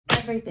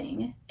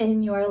everything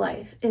in your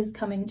life is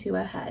coming to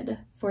a head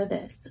for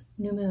this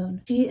new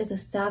moon. She is a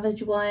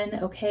savage one,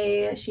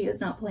 okay? She is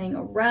not playing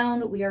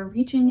around. We are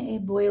reaching a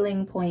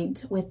boiling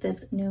point with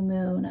this new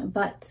moon,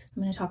 but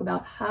I'm going to talk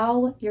about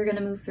how you're going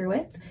to move through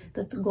it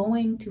that's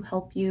going to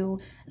help you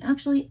and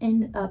actually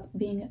end up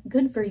being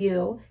good for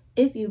you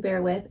if you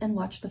bear with and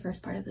watch the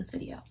first part of this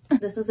video.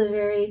 This is a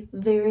very,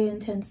 very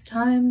intense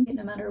time,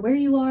 no matter where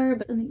you are,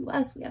 but in the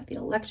US, we have the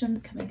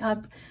elections coming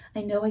up.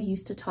 I know I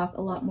used to talk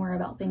a lot more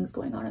about things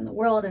going on in the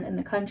world and in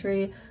the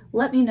country.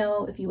 Let me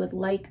know if you would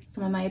like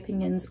some of my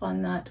opinions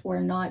on that or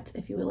not,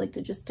 if you would like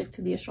to just stick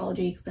to the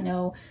astrology, because I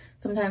know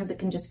sometimes it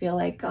can just feel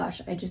like, gosh,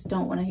 I just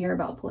don't want to hear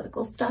about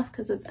political stuff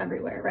because it's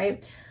everywhere,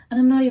 right? And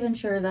I'm not even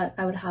sure that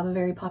I would have a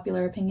very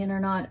popular opinion or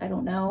not, I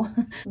don't know.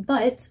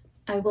 But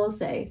I will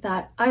say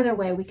that either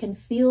way, we can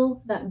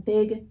feel that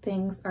big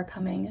things are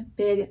coming,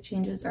 big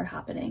changes are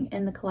happening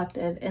in the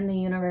collective, in the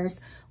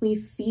universe. We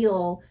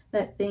feel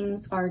that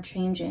things are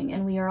changing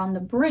and we are on the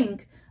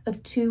brink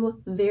of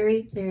two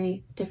very,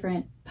 very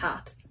different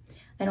paths.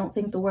 I don't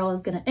think the world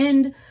is going to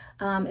end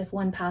if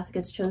one path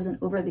gets chosen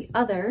over the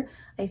other.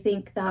 I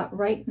think that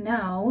right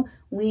now,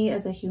 we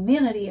as a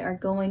humanity are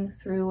going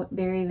through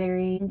very,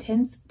 very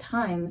intense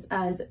times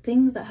as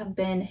things that have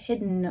been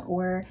hidden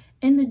or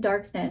in the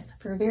darkness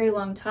for a very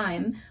long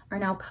time are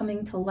now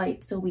coming to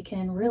light, so we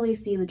can really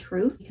see the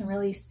truth. We can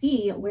really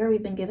see where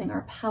we've been giving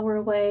our power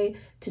away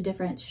to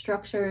different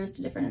structures,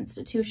 to different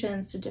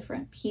institutions, to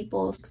different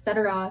people,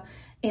 etc.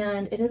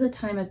 And it is a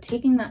time of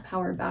taking that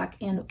power back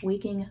and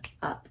waking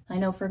up. I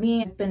know for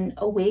me, I've been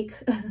awake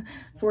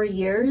for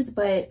years,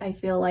 but I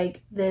feel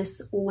like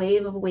this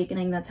wave of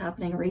awakening that's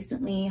happening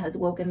recently has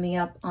woken me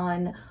up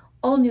on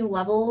all new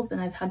levels, and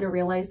I've had to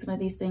realize some of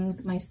these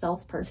things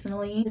myself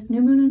personally. This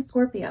new moon in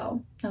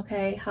Scorpio,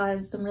 okay,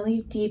 has some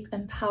really deep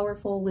and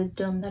powerful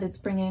wisdom that it's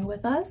bringing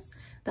with us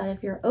that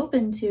if you're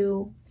open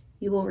to,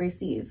 you will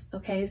receive,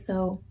 okay?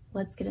 So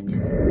let's get into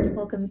it.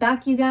 Welcome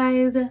back, you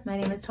guys. My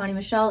name is Tawny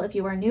Michelle. If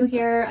you are new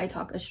here, I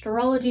talk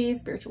astrology,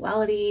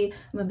 spirituality.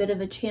 I'm a bit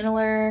of a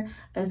channeler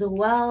as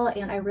well,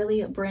 and I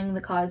really bring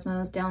the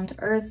cosmos down to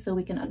earth so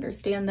we can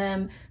understand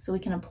them, so we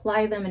can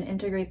apply them and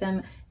integrate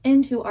them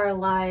into our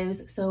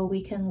lives so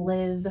we can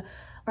live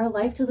our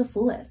life to the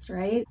fullest,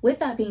 right? With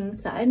that being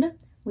said,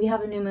 we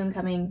have a new moon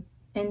coming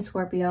in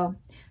Scorpio.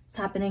 It's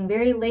happening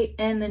very late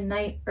in the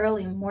night,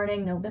 early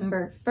morning,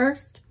 November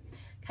 1st.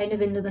 Kind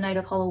of into the night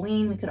of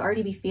Halloween. We could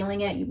already be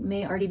feeling it. You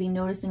may already be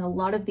noticing a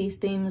lot of these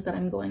themes that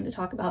I'm going to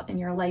talk about in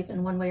your life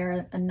in one way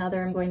or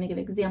another. I'm going to give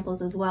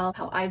examples as well,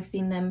 how I've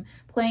seen them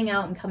playing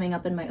out and coming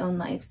up in my own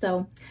life.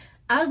 So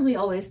as we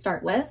always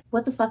start with,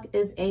 what the fuck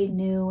is a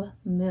new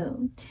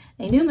moon?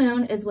 A new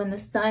moon is when the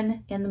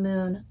sun and the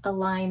moon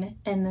align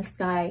in the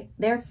sky.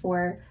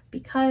 Therefore,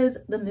 because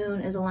the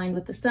moon is aligned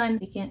with the sun,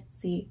 we can't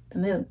see the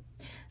moon.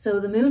 So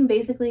the moon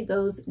basically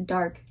goes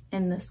dark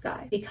in the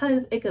sky.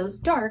 Because it goes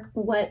dark,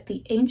 what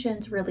the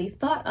ancients really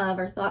thought of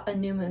or thought a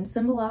new moon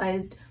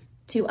symbolized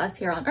to us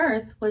here on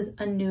earth was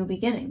a new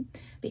beginning.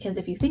 Because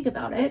if you think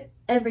about it,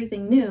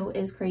 everything new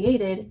is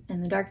created in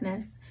the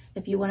darkness.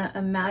 If you want to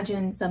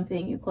imagine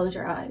something, you close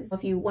your eyes.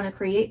 If you want to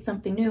create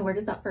something new, where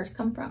does that first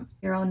come from?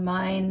 Your own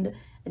mind,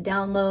 a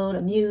download,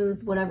 a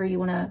muse, whatever you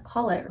want to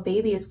call it. A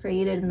baby is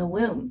created in the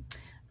womb,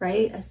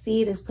 right? A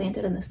seed is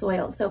planted in the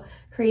soil. So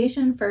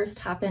creation first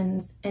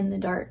happens in the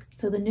dark.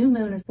 So the new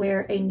moon is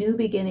where a new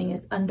beginning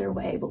is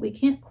underway, but we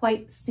can't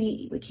quite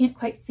see. We can't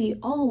quite see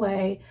all the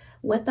way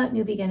what that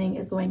new beginning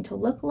is going to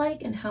look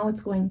like and how it's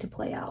going to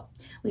play out.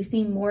 We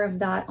see more of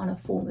that on a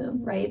full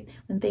moon, right?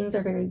 When things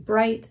are very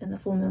bright and the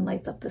full moon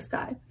lights up the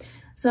sky.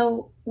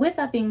 So with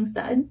that being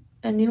said,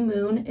 a new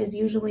moon is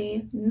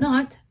usually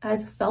not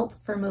as felt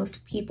for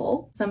most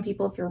people. Some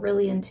people, if you're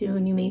really in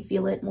tune, you may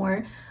feel it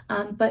more,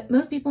 but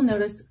most people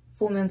notice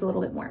full moons a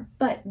little bit more.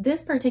 But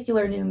this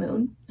particular new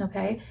moon,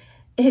 okay,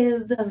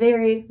 is a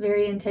very,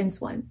 very intense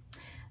one.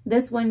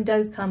 This one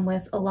does come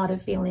with a lot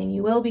of feeling.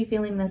 You will be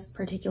feeling this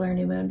particular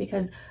new moon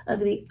because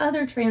of the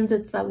other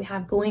transits that we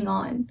have going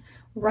on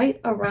right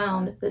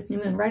around this new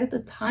moon, right at the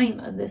time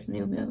of this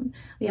new moon.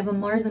 We have a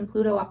Mars and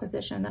Pluto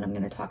opposition that I'm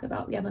going to talk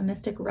about. We have a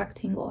mystic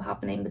rectangle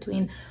happening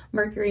between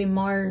Mercury,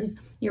 Mars,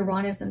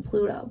 Uranus, and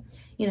Pluto,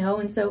 you know,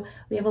 and so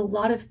we have a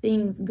lot of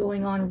things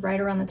going on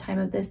right around the time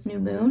of this new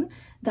moon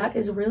that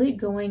is really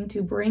going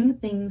to bring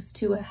things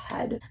to a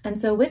head. And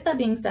so with that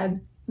being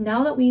said,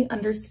 now that we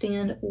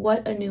understand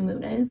what a new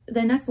moon is,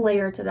 the next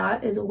layer to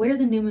that is where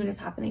the new moon is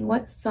happening.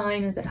 What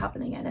sign is it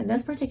happening in? And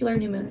this particular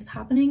new moon is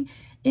happening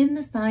in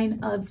the sign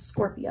of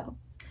Scorpio,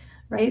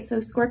 right? So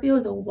Scorpio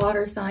is a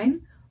water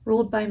sign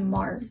ruled by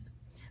Mars,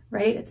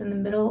 right? It's in the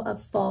middle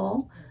of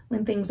fall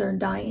when things are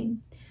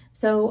dying.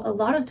 So a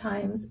lot of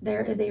times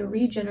there is a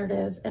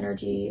regenerative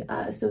energy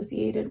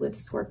associated with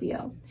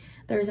Scorpio.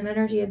 There's an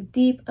energy of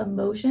deep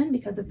emotion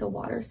because it's a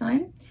water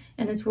sign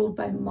and it's ruled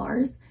by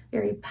Mars,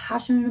 very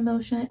passionate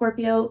emotion.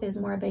 Scorpio is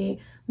more of a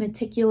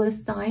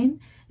meticulous sign.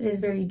 It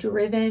is very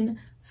driven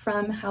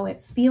from how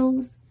it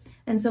feels.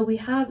 And so we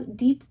have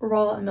deep,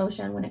 raw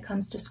emotion when it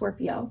comes to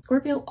Scorpio.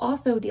 Scorpio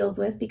also deals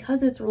with,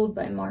 because it's ruled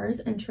by Mars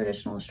in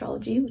traditional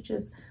astrology, which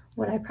is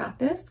what I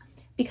practice,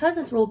 because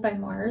it's ruled by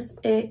Mars,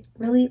 it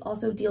really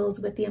also deals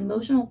with the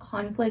emotional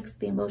conflicts,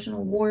 the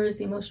emotional wars,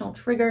 the emotional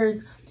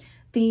triggers,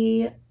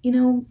 the,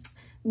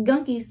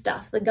 gunky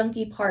stuff, the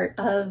gunky part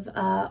of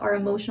our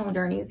emotional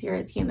journeys here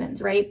as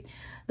humans, right?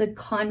 The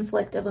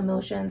conflict of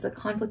emotions, the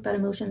conflict that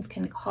emotions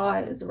can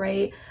cause,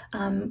 right?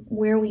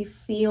 Where we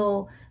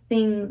feel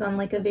things on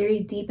like a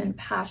very deep and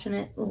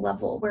passionate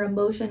level, where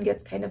emotion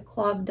gets kind of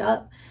clogged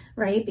up,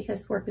 right?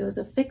 Because Scorpio is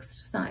a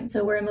fixed sign.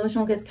 So where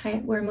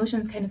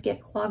emotions kind of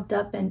get clogged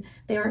up and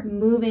they aren't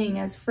moving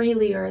as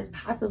freely or as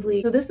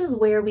passively. So this is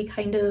where we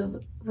kind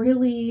of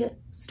really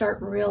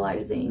start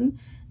realizing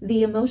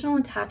the emotional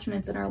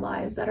attachments in our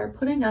lives that are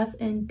putting us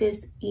in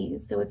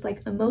dis-ease. So it's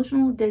like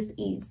emotional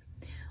dis-ease,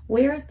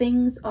 where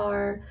things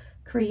are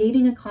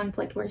creating a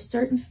conflict, where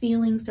certain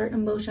feelings, certain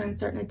emotions,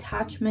 certain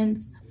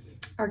attachments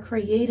are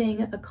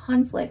creating a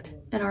conflict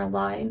in our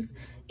lives.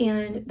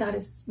 And that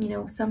is,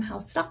 somehow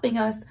stopping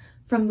us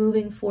from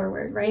moving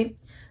forward, right?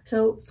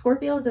 So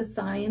Scorpio as a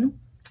sign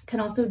can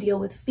also deal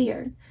with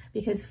fear,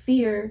 because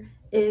fear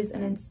is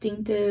an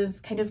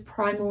instinctive kind of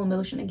primal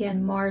emotion.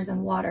 Again, Mars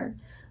and water,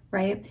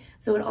 right?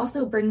 So it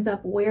also brings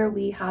up where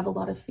we have a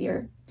lot of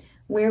fear,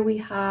 where we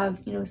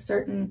have,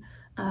 certain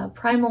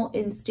primal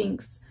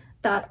instincts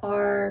that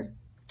are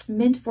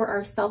meant for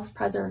our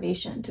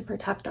self-preservation, to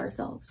protect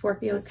ourselves.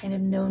 Scorpio is kind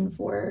of known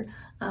for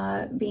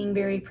being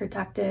very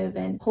protective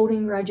and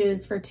holding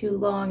grudges for too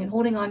long and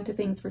holding on to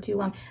things for too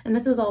long. And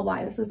this is all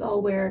why. This is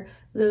all where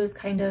those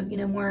kind of,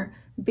 more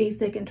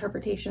basic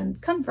interpretations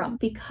come from,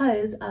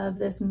 because of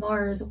this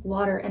Mars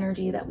water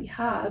energy that we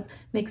have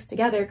mixed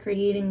together,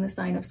 creating the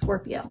sign of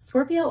Scorpio.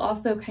 Scorpio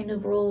also kind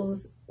of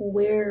rules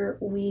where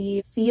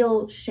we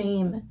feel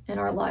shame in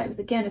our lives.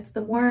 Again, it's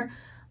the more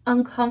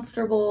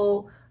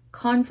uncomfortable,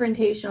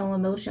 confrontational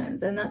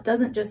emotions. And that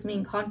doesn't just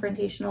mean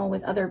confrontational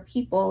with other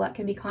people, that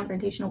can be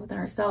confrontational within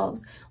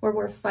ourselves, where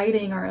we're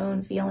fighting our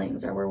own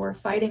feelings, or where we're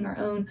fighting our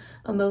own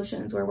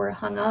emotions, where we're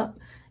hung up,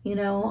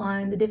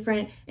 on the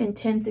different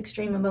intense,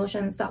 extreme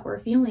emotions that we're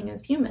feeling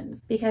as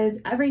humans. Because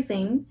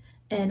everything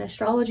in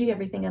astrology,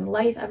 everything in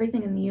life,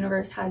 everything in the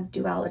universe has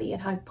duality, it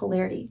has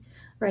polarity,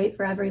 right?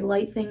 For every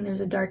light thing, there's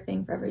a dark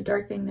thing. For every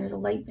dark thing, there's a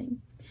light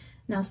thing.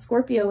 Now,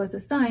 Scorpio is a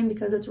sign,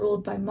 because it's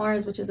ruled by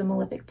Mars, which is a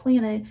malefic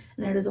planet,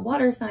 and it is a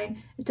water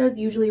sign, it does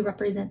usually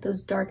represent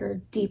those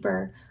darker,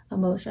 deeper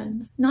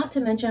emotions. Not to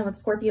mention, with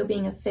Scorpio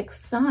being a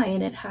fixed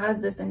sign, it has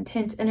this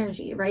intense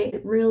energy, right?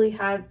 It really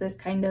has this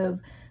kind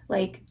of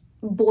like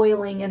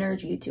boiling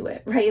energy to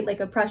it, right? Like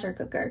a pressure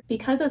cooker.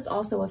 Because it's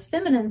also a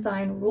feminine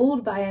sign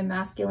ruled by a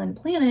masculine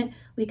planet,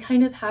 we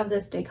kind of have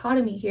this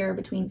dichotomy here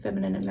between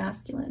feminine and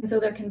masculine. And so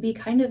there can be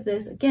kind of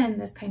this, again,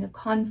 this kind of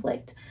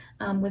conflict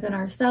within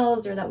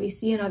ourselves, or that we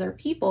see in other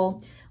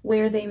people,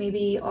 where they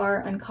maybe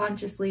are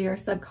unconsciously or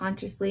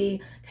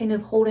subconsciously kind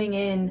of holding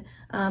in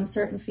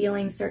certain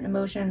feelings, certain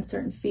emotions,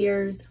 certain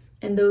fears,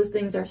 and those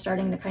things are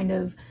starting to kind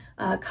of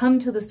come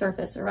to the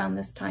surface around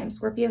this time.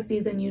 Scorpio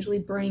season usually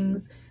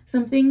brings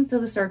some things to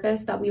the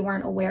surface that we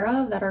weren't aware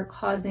of, that are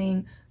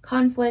causing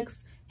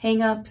conflicts,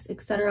 hangups,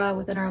 etc.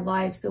 within our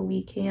lives, so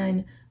we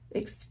can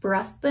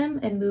express them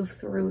and move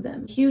through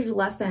them. Huge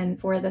lesson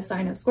for the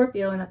sign of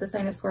Scorpio, and that the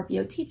sign of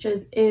Scorpio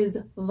teaches, is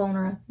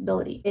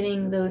vulnerability.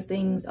 Getting those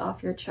things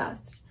off your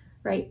chest,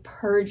 right?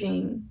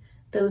 Purging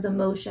those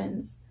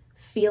emotions,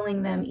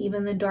 feeling them,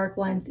 even the dark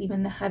ones,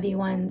 even the heavy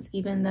ones,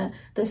 even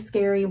the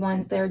scary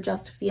ones. They're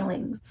just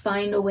feelings.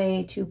 Find a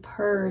way to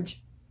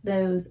purge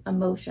those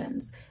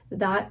emotions.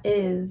 That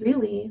is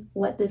really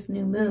what this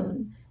new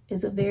moon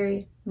is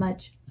very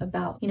much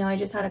about. I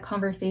just had a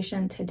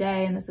conversation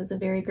today, and this is a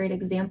very great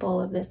example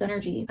of this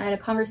energy. I had a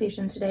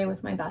conversation today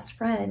with my best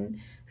friend,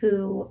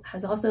 who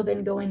has also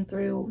been going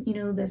through,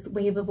 this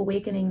wave of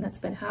awakening that's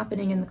been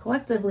happening in the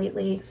collective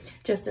lately,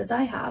 just as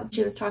I have.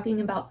 She was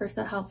talking about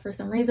how for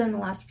some reason the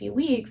last few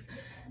weeks,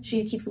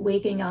 she keeps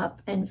waking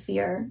up in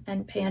fear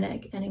and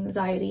panic and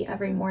anxiety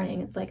every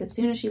morning. It's like as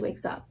soon as she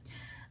wakes up.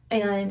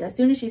 And as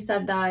soon as she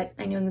said that,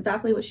 I knew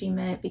exactly what she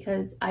meant,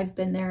 because I've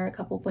been there a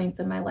couple points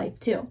in my life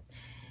too.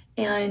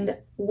 And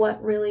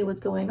what really was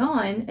going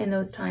on in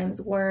those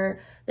times were,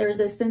 there was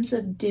this sense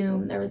of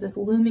doom. There was this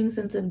looming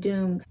sense of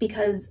doom,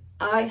 because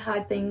I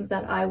had things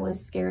that I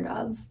was scared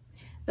of,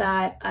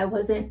 that I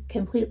wasn't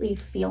completely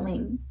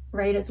feeling,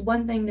 right? It's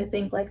one thing to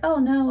think like, oh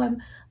no,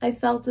 I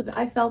felt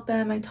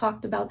them.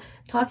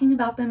 Talking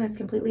about them is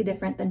completely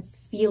different than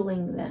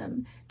feeling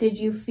them. Did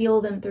you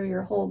feel them through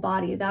your whole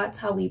body? That's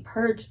how we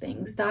purge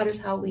things. That is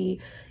how we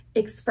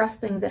express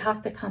things. It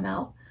has to come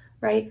out,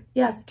 right?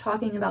 Yes,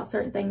 talking about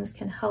certain things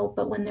can help,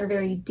 but when they're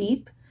very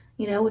deep,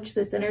 which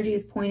this energy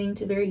is pointing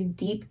to very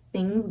deep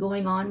things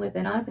going on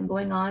within us and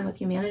going on with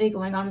humanity,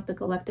 going on with the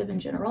collective in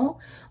general,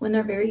 when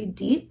they're very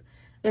deep,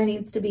 there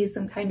needs to be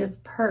some kind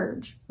of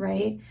purge,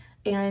 right?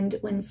 And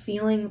when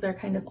feelings are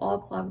kind of all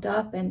clogged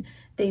up and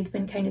they've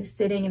been kind of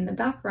sitting in the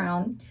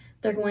background,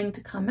 they're going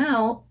to come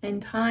out in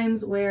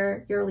times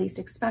where you're least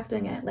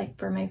expecting it. Like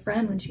for my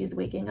friend, when she's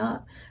waking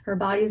up, her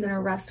body's in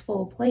a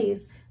restful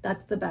place.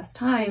 That's the best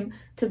time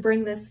to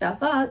bring this stuff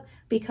up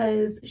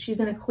because she's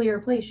in a clear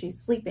place. She's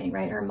sleeping,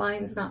 right? Her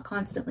mind's not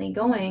constantly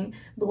going,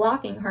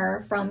 blocking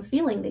her from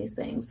feeling these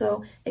things.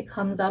 So it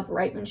comes up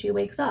right when she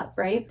wakes up,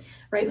 right?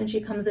 Right when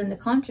she comes into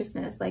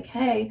consciousness, like,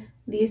 hey,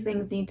 these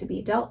things need to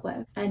be dealt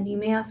with. And you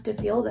may have to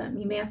feel them.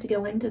 You may have to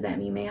go into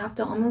them. You may have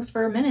to almost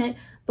for a minute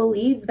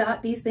believe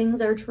that these things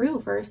are true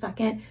for a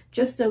second,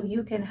 just so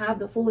you can have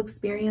the full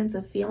experience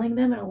of feeling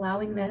them and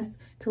allowing this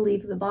to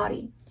leave the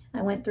body.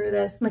 I went through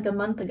this like a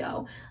month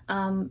ago.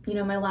 You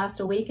know, my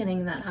last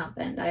awakening that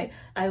happened.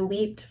 I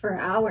wept for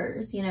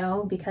hours, you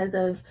know, because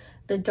of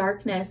the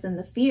darkness and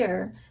the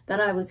fear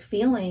that I was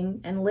feeling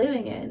and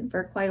living in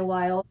for quite a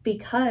while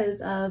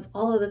because of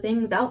all of the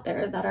things out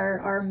there that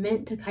are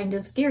meant to kind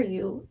of scare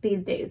you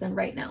these days and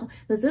right now.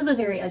 This is a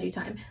very edgy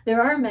time.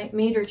 There are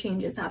major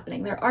changes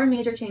happening. There are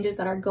major changes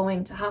that are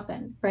going to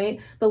happen,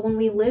 right? But when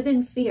we live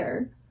in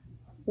fear,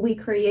 we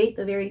create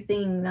the very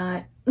thing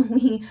that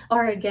we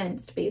are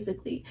against,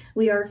 basically.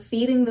 We are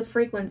feeding the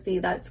frequency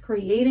that's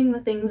creating the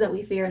things that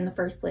we fear in the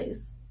first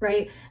place,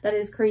 right? That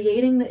is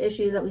creating the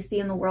issues that we see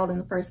in the world in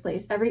the first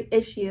place. Every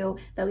issue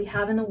that we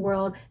have in the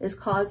world is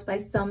caused by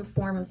some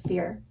form of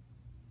fear,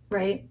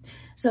 right?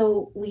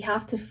 So we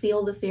have to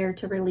feel the fear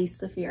to release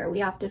the fear. We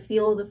have to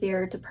feel the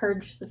fear to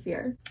purge the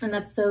fear. And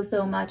that's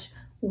so much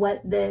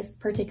what this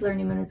particular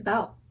new moon is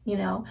about. You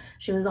know,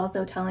 she was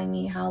also telling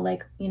me how,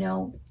 like, you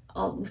know,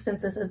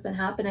 since this has been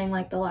happening,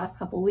 like the last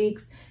couple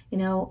weeks, you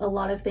know, a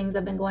lot of things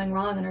have been going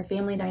wrong in her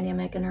family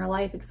dynamic and her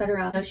life,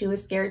 etc. She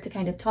was scared to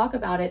kind of talk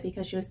about it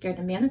because she was scared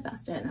to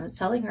manifest it. And I was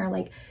telling her,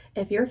 like,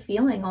 if you're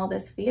feeling all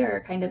this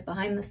fear kind of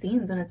behind the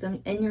scenes and it's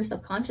in your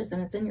subconscious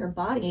and it's in your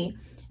body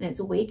and it's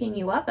waking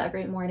you up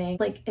every morning,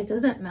 like, it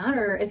doesn't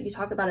matter if you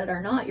talk about it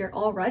or not, you're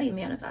already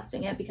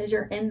manifesting it because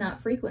you're in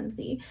that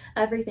frequency.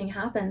 Everything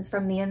happens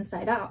from the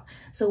inside out.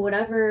 So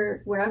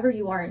wherever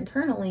you are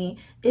internally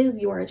is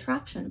your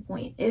attraction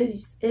point,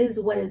 is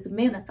what is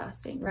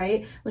manifesting,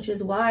 right? Which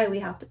is why we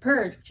have to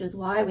purge, which is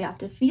why we have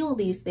to feel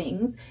these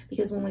things,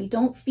 because when we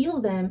don't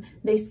feel them,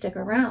 they stick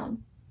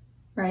around,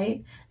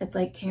 right? It's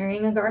like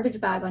carrying a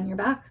garbage bag on your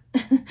back.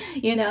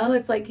 You know,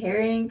 it's like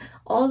carrying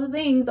all the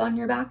things on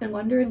your back and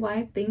wondering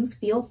why things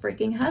feel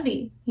freaking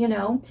heavy, you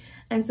know?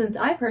 And since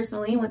I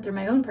personally went through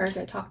my own purge,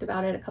 I talked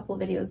about it a couple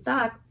of videos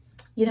back,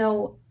 you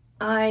know,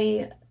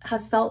 I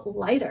have felt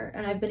lighter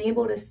and I've been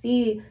able to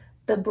see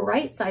the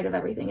bright side of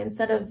everything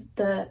instead of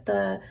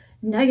the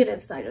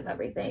negative side of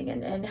everything,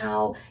 and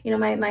how, you know,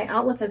 my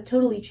outlook has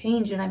totally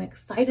changed, and I'm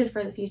excited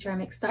for the future.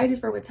 I'm excited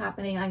for what's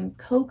happening. I'm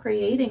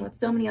co-creating with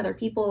so many other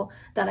people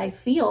that I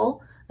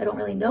feel. I don't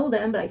really know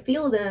them, but I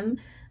feel them.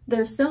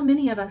 There's so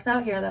many of us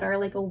out here that are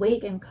like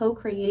awake and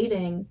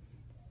co-creating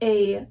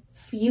a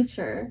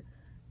future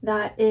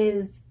that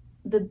is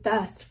the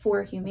best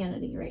for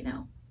humanity right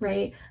now,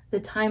 right? The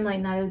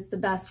timeline that is the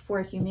best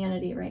for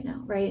humanity right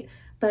now, right?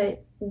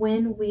 But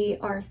when we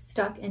are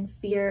stuck in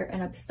fear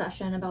and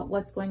obsession about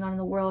what's going on in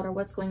the world or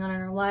what's going on in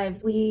our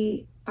lives,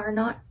 we are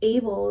not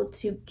able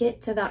to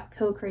get to that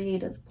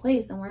co-creative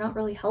place, and we're not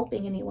really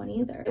helping anyone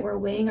either. We're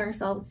weighing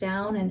ourselves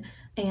down,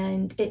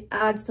 and it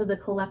adds to the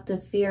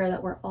collective fear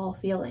that we're all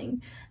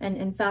feeling. And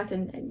in fact,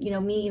 and you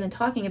know, me even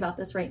talking about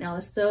this right now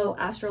is so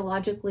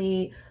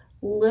astrologically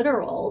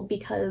literal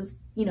because,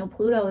 you know,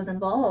 Pluto is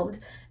involved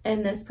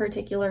in this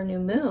particular new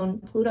moon.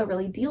 Pluto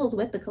really deals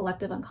with the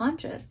collective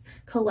unconscious,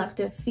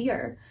 collective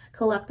fear,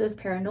 collective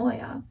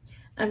paranoia.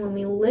 And when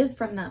we live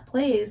from that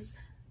place,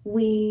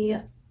 we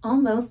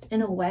almost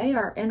in a way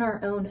are in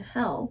our own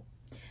hell,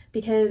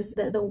 because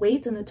the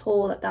weight and the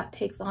toll that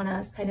takes on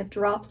us kind of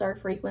drops our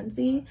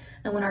frequency.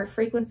 And when our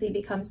frequency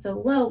becomes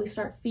so low, we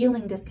start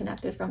feeling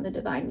disconnected from the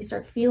divine. We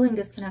start feeling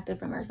disconnected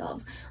from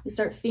ourselves. We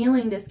start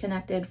feeling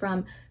disconnected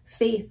from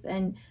faith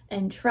and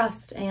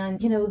trust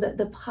and, you know,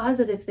 the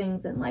positive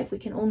things in life. We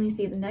can only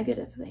see the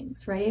negative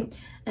things, right?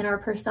 And our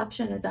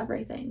perception is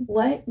everything.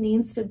 What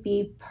needs to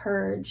be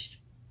purged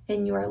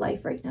in your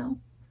life right now?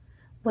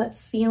 What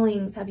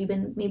feelings have you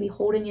been maybe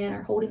holding in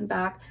or holding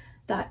back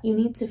that you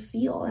need to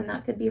feel? And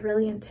that could be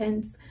really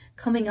intense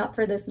coming up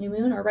for this new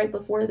moon or right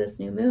before this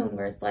new moon,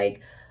 where it's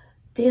like,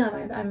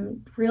 damn,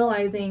 I'm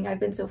realizing I've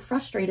been so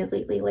frustrated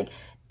lately. Like,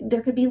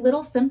 there could be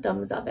little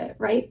symptoms of it,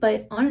 right?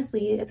 But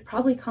honestly, it's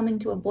probably coming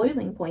to a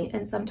boiling point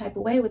in some type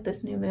of way with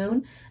this new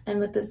moon and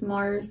with this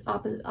Mars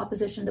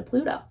opposition to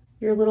Pluto.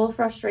 Your little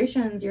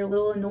frustrations, your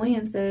little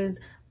annoyances,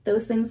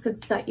 those things could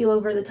set you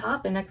over the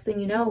top, and next thing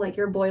you know, like,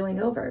 you're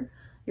boiling over,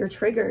 you're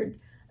triggered,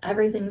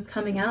 everything's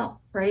coming out,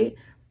 right?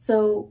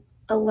 So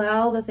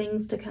allow the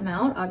things to come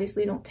out.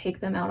 Obviously, don't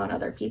take them out on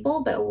other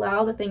people, but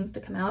allow the things to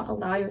come out.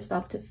 Allow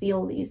yourself to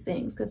feel these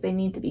things because they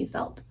need to be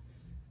felt,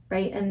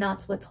 right? And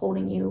that's what's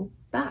holding you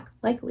back,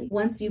 likely.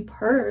 Once you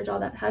purge all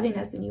that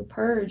heaviness and you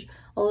purge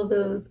all of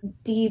those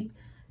deep,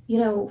 you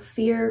know,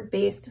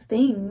 fear-based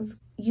things,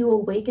 you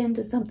awaken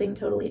to something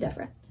totally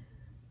different.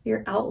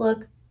 Your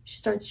outlook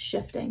starts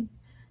shifting.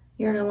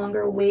 You're no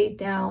longer weighed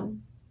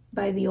down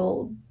by the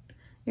old.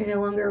 You're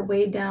no longer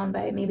weighed down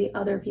by maybe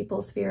other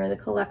people's fear, the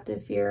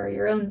collective fear, or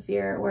your own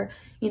fear, or,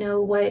 you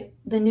know, what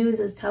the news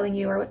is telling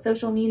you or what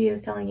social media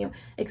is telling you,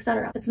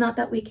 etc. It's not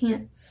that we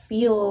can't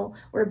feel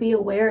or be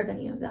aware of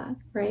any of that,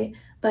 right?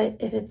 But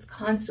if it's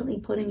constantly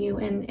putting you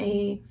in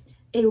a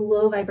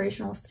low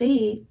vibrational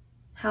state,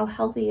 how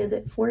healthy is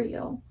it for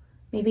you?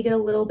 Maybe get a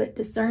little bit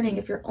discerning.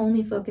 If you're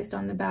only focused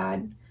on the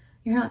bad,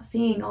 you're not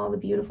seeing all the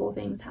beautiful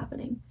things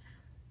happening,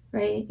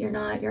 right?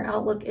 Your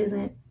outlook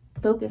isn't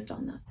focused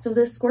on that. So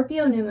this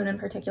Scorpio new moon in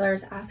particular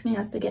is asking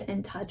us to get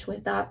in touch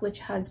with that which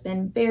has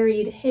been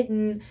buried,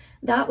 hidden,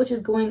 that which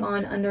is going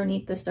on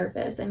underneath the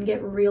surface, and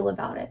get real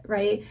about it,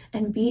 right?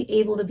 And be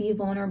able to be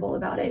vulnerable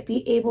about it,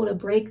 be able to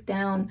break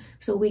down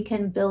so we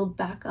can build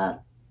back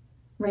up,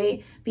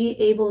 right? Be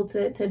able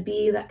to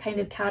be that kind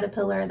of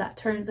caterpillar that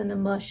turns into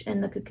mush in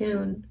the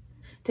cocoon,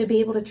 to be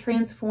able to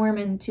transform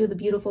into the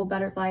beautiful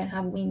butterfly and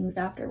have wings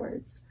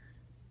afterwards,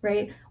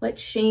 right? What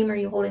shame are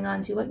you holding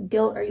on to? What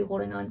guilt are you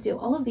holding on to?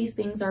 All of these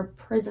things are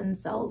prison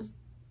cells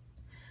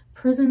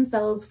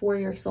for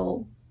your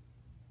soul.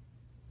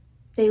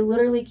 They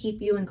literally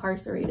keep you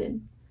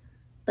incarcerated.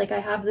 Like, I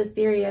have this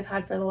theory I've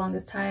had for the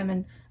longest time,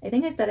 and I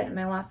think I said it in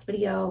my last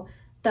video,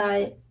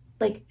 that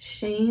like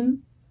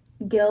shame,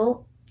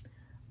 guilt,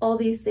 all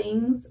these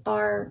things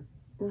are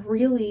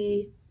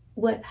really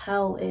what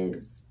hell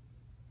is.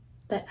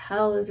 That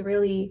hell is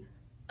really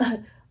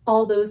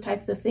all those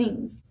types of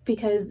things,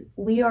 because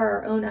we are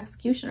our own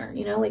executioner,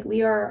 you know, like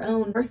we are our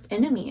own worst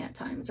enemy at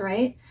times,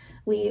 right?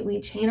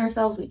 We chain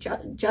ourselves, we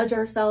judge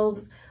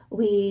ourselves,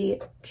 we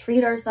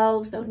treat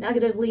ourselves so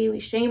negatively, we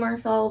shame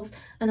ourselves,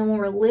 and then when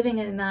we're living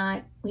in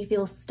that, we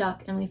feel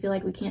stuck and we feel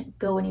like we can't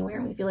go anywhere,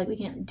 and we feel like we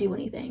can't do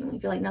anything, and we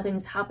feel like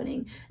nothing's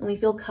happening, and we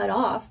feel cut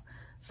off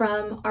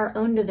from our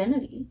own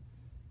divinity.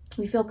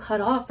 We feel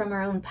cut off from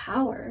our own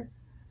power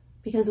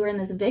because we're in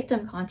this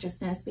victim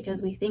consciousness,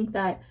 because we think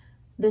that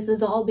this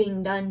is all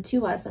being done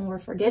to us, and we're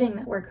forgetting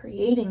that we're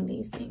creating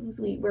these things.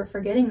 We're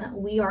forgetting that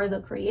we are the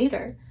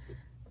creator,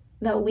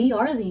 that we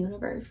are the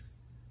universe,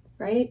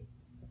 right?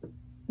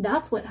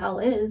 That's what hell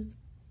is.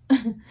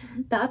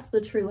 That's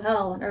the true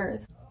hell on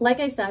earth.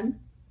 Like I said,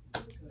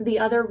 the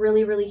other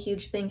really, really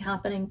huge thing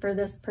happening for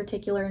this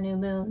particular new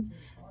moon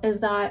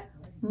is that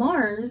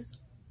Mars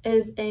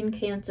is in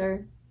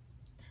Cancer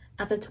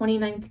at the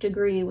 29th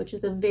degree, which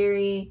is a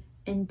very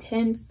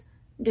intense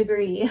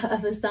degree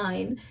of a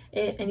sign.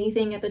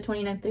 Anything at the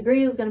 29th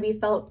degree is going to be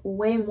felt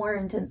way more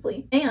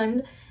intensely.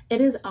 And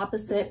it is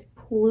opposite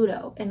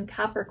Pluto in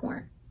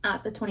Capricorn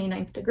at the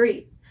 29th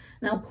degree.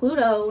 Now,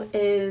 Pluto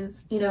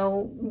is, you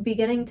know,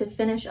 beginning to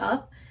finish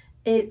up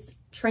its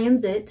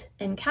transit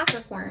in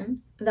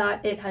Capricorn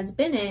that it has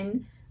been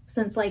in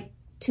since like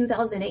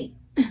 2008.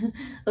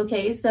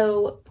 Okay,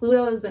 so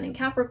Pluto has been in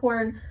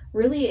Capricorn,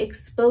 really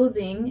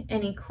exposing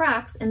any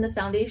cracks in the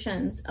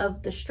foundations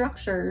of the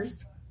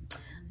structures,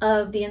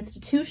 of the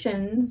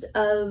institutions,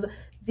 of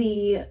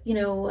the, you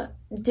know,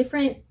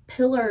 different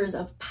pillars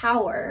of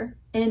power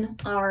in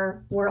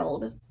our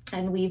world.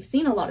 And we've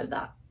seen a lot of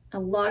that. A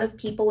lot of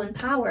people in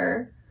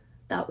power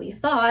that we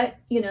thought,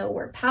 you know,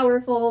 were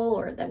powerful,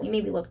 or that we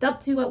maybe looked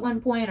up to at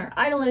one point or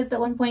idolized at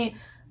one point,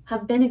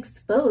 have been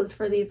exposed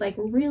for these like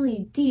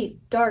really deep,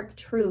 dark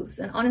truths.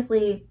 And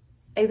honestly,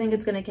 I think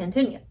it's going to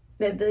continue.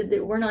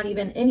 That we're not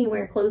even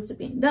anywhere close to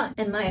being done,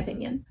 in my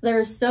opinion.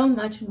 There's so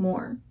much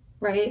more,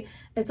 right?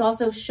 It's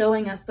also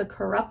showing us the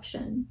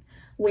corruption,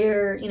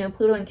 where, you know,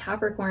 Pluto and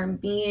Capricorn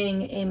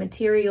being a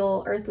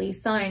material earthly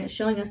sign is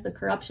showing us the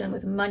corruption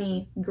with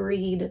money,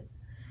 greed,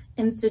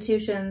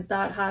 institutions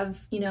that have,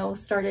 you know,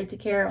 started to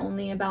care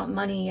only about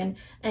money,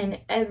 and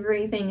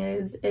everything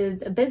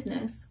is a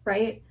business,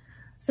 right?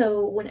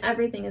 So when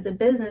everything is a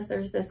business,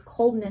 there's this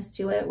coldness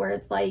to it where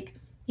it's like,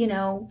 you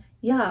know,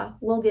 yeah,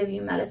 we'll give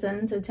you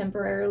medicine to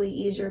temporarily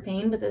ease your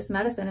pain, but this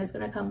medicine is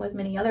going to come with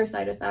many other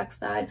side effects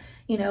that,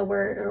 you know,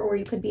 or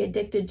you could be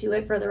addicted to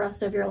it for the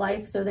rest of your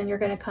life. So then you're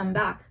going to come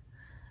back,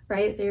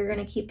 right? So you're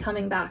going to keep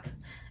coming back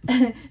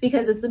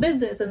because it's a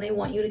business and they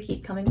want you to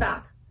keep coming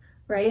back,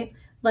 right?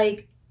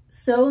 Like,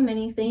 so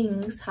many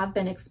things have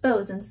been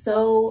exposed, and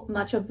so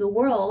much of the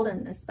world,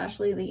 and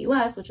especially the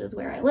US, which is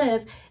where I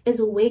live, is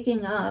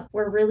waking up.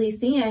 We're really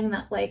seeing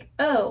that, like,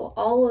 oh,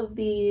 all of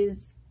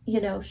these,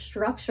 you know,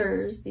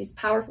 structures, these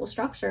powerful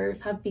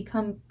structures have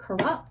become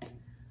corrupt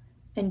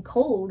and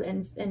cold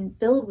and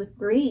filled with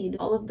greed.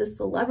 All of the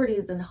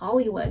celebrities in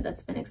Hollywood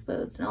that's been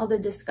exposed, and all the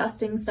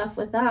disgusting stuff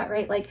with that,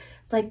 right? Like,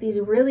 it's like these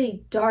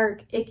really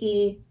dark,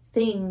 icky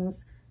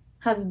things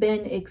have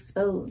been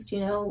exposed, you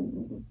know,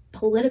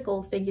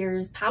 political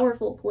figures,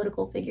 powerful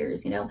political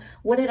figures, you know,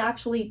 what it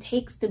actually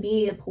takes to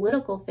be a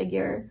political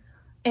figure,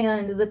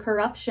 and the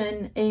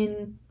corruption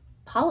in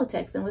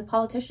politics and with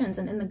politicians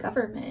and in the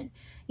government.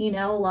 You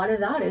know, a lot of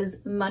that is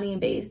money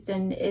based,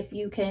 and if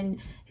you can,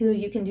 who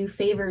you can do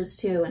favors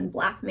to, and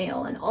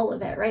blackmail and all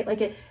of it, right?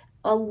 Like,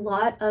 a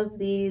lot of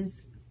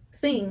these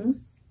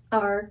things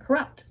are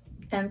corrupt.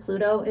 And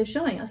Pluto is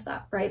showing us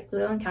that, right?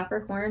 Pluto and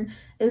Capricorn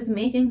is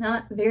making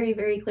that very,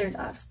 very clear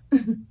to us.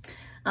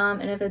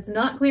 And if it's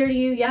not clear to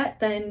you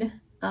yet,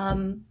 then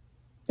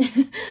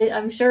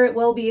I'm sure it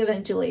will be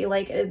eventually,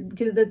 like,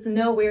 because it's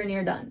nowhere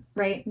near done,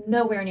 right?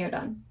 Nowhere near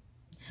done.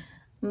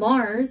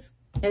 Mars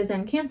is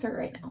in Cancer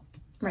right now,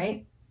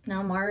 right?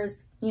 Now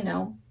Mars, you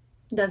know,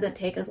 doesn't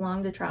take as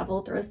long to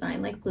travel through a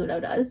sign like Pluto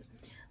does,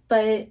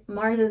 but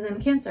Mars is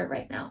in Cancer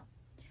right now,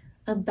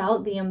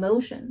 about the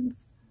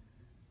emotions,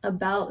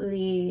 about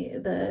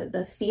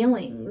the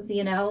feelings,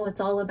 you know, it's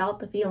all about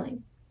the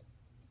feeling.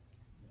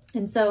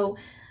 And so,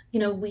 you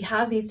know, we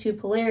have these two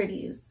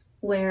polarities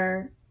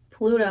where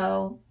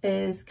Pluto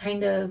is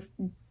kind of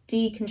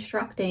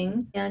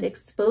deconstructing and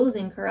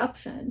exposing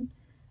corruption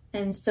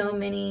and so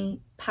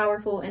many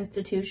powerful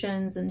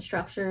institutions and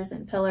structures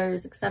and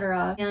pillars,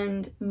 etc.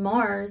 And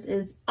Mars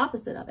is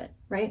opposite of it,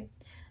 right?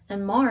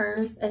 And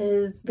Mars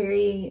is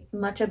very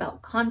much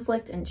about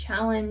conflict and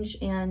challenge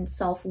and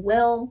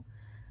self-will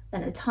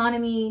and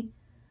autonomy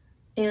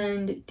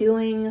and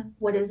doing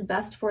what is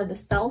best for the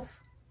self.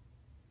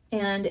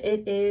 And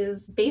it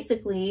is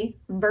basically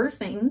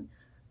versing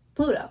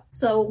Pluto.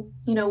 So,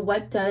 you know,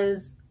 what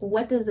does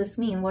this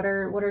mean? What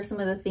are some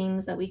of the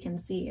themes that we can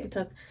see? I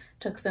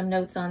took some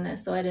notes on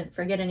this so I didn't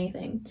forget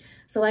anything.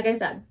 So like I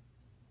said,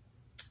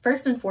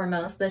 first and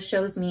foremost, this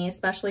shows me,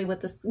 especially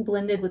with this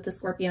blended with the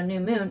Scorpio New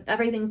Moon,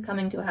 everything's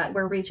coming to a head.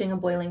 We're reaching a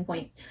boiling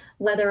point,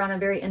 whether on a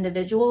very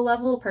individual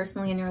level,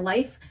 personally in your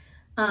life,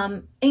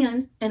 and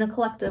in a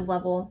collective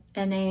level,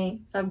 in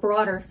a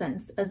broader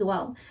sense as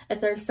well.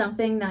 If there's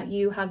something that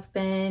you have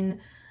been,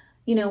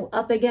 you know,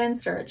 up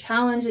against, or a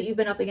challenge that you've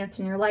been up against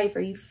in your life,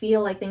 or you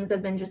feel like things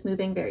have been just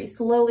moving very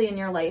slowly in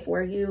your life,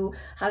 or you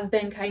have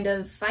been kind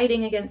of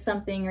fighting against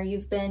something, or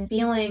you've been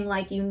feeling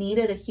like you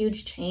needed a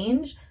huge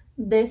change,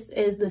 this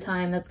is the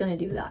time that's going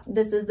to do that.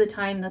 This is the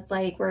time that's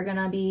like, we're going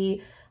to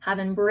be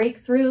having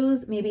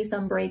breakthroughs, maybe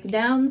some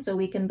breakdowns so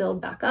we can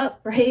build back up,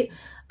 right?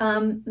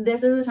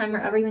 This is the time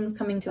where everything's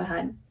coming to a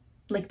head.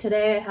 Like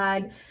today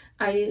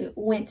I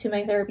went to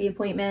my therapy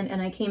appointment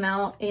and I came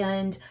out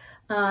and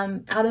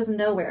out of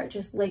nowhere,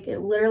 just like it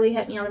literally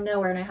hit me out of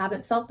nowhere, and I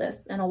haven't felt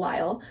this in a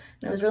while,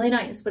 and it was really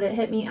nice, but it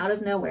hit me out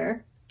of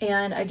nowhere,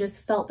 and I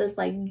just felt this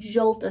like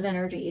jolt of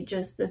energy,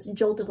 just this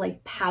jolt of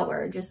like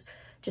power, just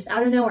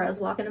out of nowhere. I was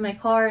walking to my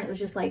car and it was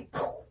just like,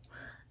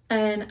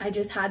 and I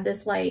just had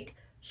this like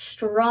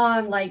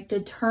strong, like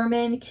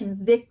determined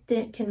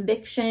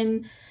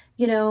conviction,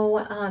 you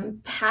know,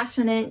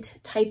 passionate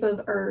type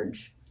of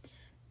urge.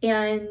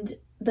 And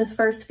the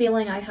first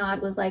feeling I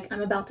had was like,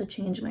 I'm about to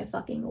change my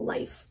fucking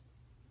life.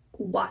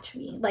 Watch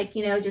me, like,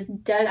 you know,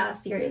 just dead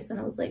ass serious. And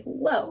I was like,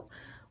 whoa,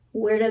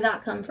 where did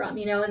that come from,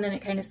 you know? And then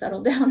it kind of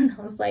settled down and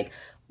I was like,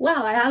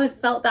 wow, I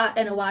haven't felt that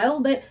in a while.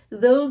 But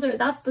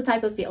that's the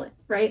type of feeling,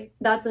 right?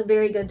 That's a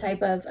very good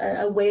type of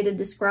a way to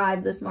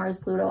describe this Mars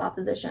Pluto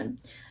opposition,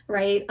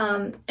 right?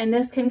 And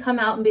this can come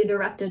out and be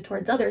directed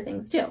towards other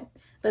things too,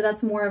 but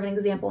that's more of an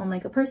example on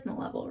like a personal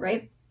level,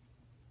 right?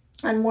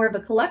 On more of a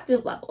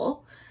collective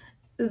level,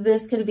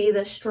 this could be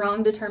the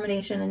strong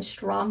determination and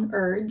strong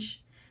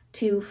urge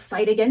to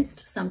fight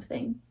against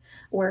something,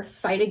 or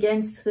fight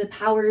against the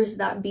powers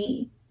that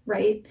be,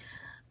 right?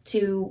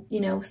 To, you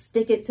know,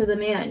 stick it to the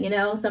man, you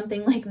know,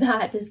 something like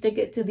that, to stick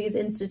it to these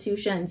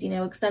institutions, you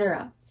know,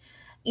 etc.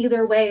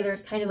 Either way,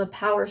 there's kind of a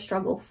power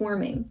struggle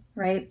forming,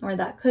 right? Or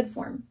that could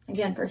form.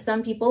 Again, for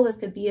some people, this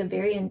could be a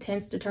very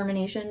intense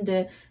determination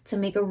to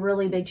make a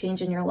really big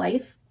change in your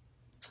life,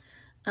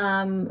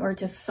 or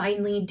to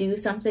finally do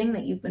something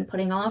that you've been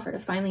putting off, or to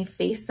finally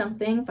face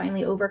something,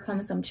 finally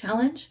overcome some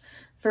challenge.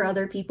 For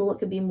other people, it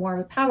could be more of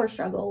a power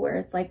struggle where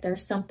it's like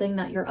there's something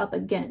that you're up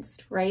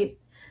against, right?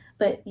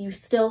 But you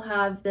still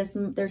have this,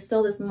 there's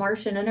still this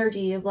Martian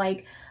energy of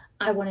like,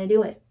 I want to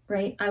do it,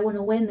 right? I want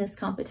to win this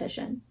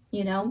competition,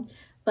 you know?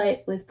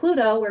 But with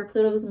Pluto, where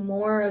Pluto's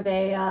more of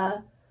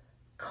a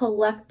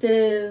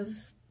collective,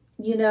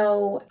 you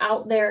know,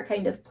 out there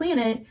kind of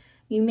planet,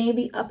 you may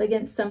be up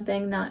against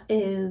something that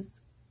is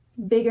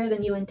bigger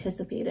than you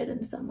anticipated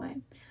in some way,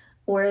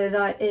 or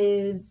that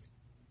is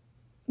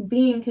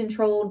being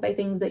controlled by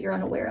things that you're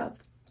unaware of,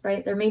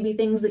 right? There may be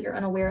things that you're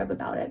unaware of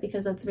about it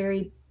because that's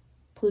very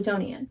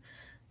Plutonian.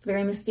 It's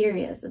very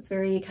mysterious. It's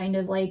very kind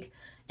of like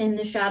in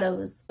the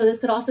shadows. So this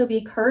could also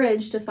be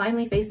courage to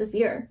finally face a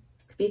fear.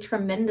 This could be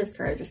tremendous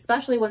courage,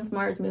 especially once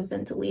Mars moves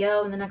into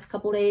Leo in the next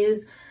couple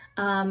days.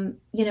 You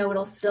know,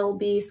 it'll still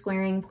be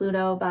squaring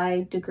Pluto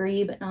by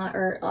degree, but not,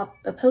 or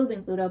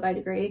opposing Pluto by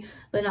degree,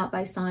 but not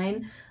by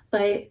sign.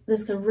 But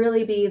this could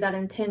really be that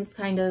intense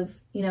kind of,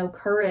 you know,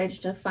 courage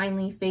to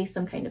finally face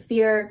some kind of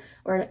fear,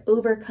 or to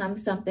overcome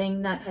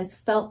something that has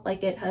felt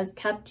like it has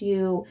kept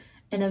you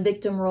in a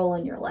victim role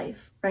in your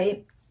life,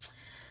 right?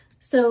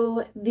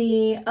 So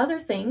the other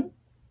thing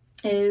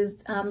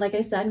is, like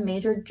I said,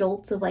 major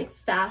jolts of like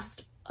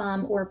fast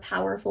or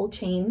powerful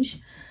change,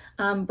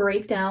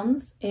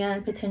 breakdowns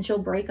and potential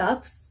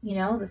breakups. You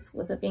know, this,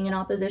 with it being in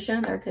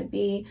opposition, there could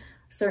be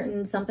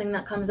something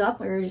that comes up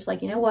where you're just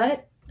like, you know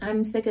what?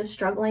 I'm sick of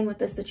struggling with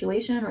this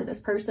situation or this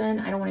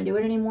person. I don't want to do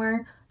it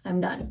anymore. I'm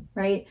done,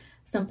 right?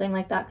 Something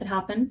like that could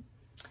happen.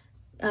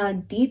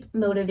 Deep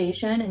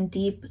motivation and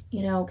deep,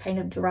 you know, kind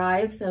of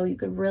drive. So you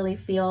could really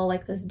feel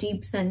like this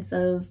deep sense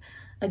of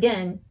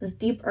again, this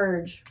deep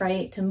urge,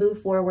 right? To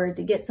move forward,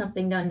 to get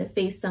something done, to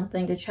face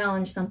something, to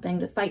challenge something,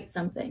 to fight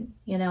something,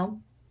 you know?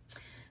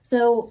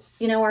 So,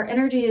 you know, our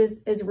energy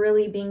is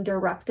really being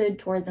directed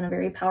towards, in a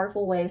very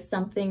powerful way,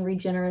 something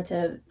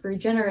regenerative,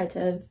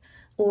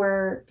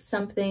 or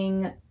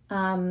something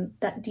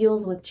that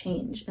deals with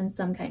change in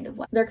some kind of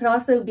way. There could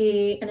also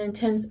be an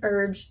intense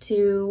urge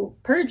to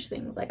purge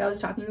things, like I was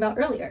talking about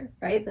earlier,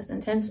 right? This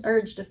intense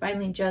urge to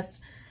finally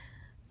just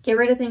get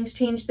rid of things,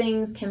 change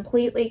things,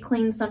 completely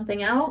clean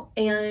something out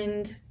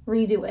and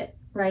redo it,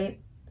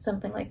 right?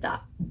 Something like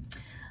that.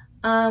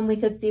 We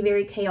could see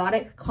very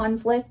chaotic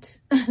conflict,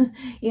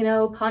 you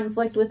know,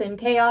 conflict within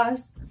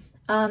chaos.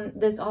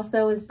 This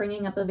also is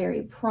bringing up a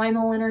very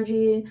primal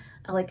energy,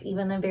 like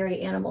even a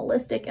very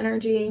animalistic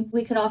energy.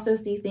 We could also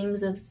see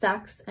themes of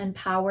sex and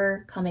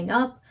power coming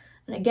up.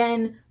 And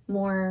again,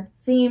 more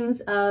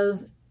themes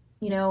of,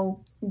 you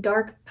know,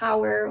 dark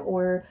power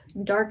or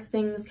dark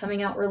things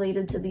coming out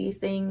related to these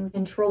things,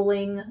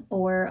 controlling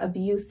or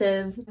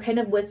abusive, kind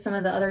of with some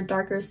of the other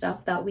darker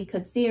stuff that we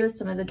could see, or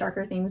some of the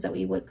darker themes that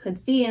we could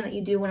see and that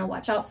you do want to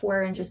watch out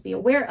for and just be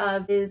aware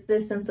of, is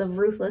this sense of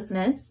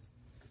ruthlessness,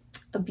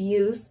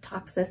 abuse,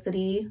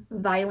 toxicity,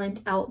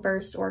 violent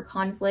outburst or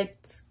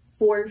conflict,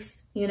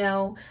 force, you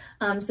know.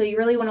 So you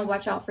really want to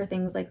watch out for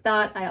things like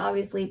that. I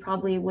obviously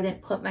probably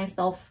wouldn't put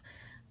myself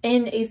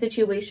in a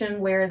situation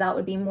where that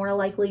would be more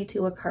likely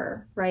to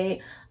occur, right?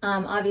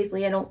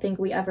 Obviously, I don't think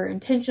we ever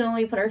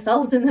intentionally put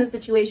ourselves in those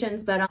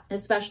situations, but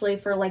especially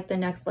for like the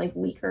next like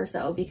week or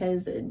so,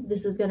 because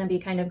this is going to be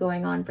kind of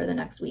going on for the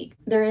next week.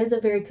 There is a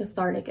very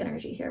cathartic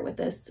energy here with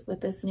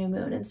this new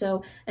moon.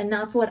 And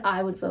that's what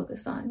I would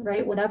focus on,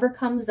 right? Whatever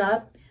comes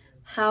up,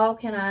 how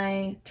can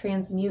I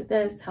transmute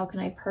this? How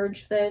can I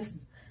purge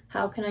this?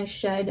 How can I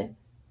shed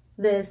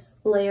this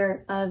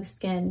layer of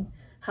skin?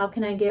 How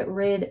can I get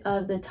rid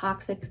of the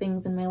toxic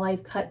things in my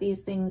life, cut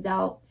these things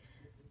out,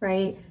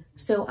 right?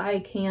 So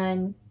I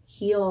can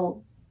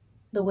heal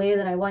the way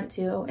that I want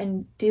to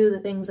and do the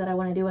things that I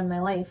want to do in my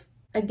life.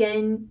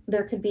 Again,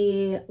 there could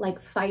be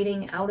like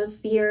fighting out of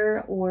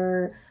fear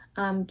or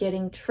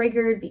getting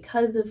triggered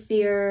because of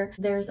fear.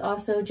 There's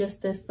also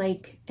just this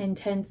like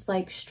intense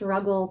like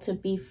struggle to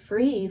be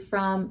free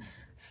from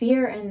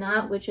fear and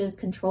that which is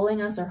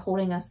controlling us or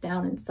holding us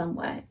down in some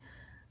way.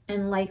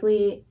 And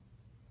likely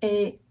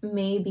it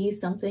may be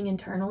something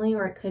internally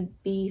or it could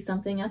be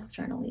something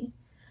externally.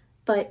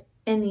 But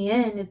in the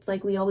end, it's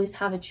like we always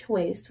have a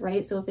choice,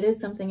 right? So if it is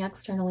something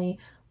externally,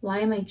 why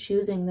am I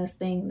choosing this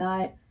thing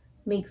that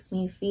makes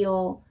me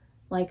feel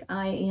like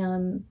I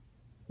am,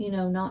 you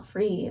know, not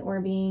free or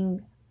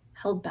being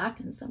held back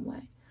in some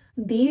way?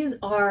 These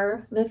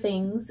are the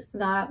things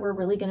that we're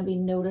really going to be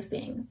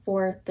noticing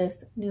for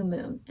this new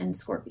moon in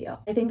Scorpio.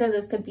 I think that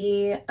this could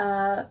be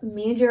a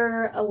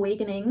major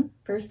awakening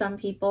for some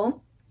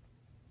people.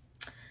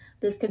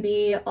 This could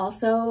be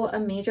also a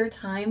major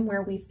time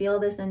where we feel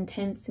this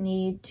intense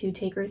need to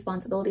take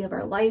responsibility of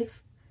our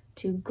life,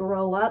 to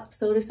grow up,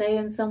 so to say,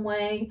 in some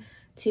way,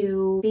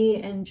 to be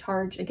in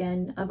charge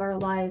again of our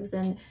lives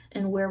and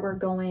where we're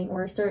going,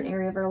 or a certain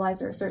area of our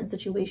lives or a certain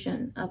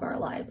situation of our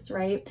lives,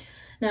 right?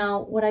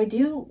 Now, what I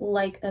do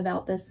like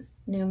about this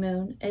new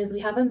moon is we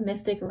have a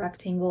mystic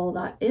rectangle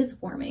that is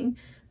forming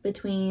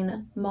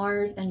between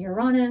Mars and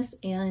Uranus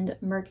and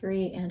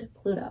Mercury and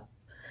Pluto.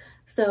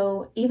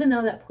 So even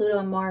though that Pluto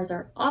and Mars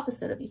are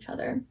opposite of each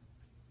other,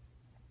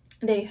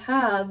 they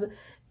have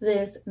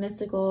this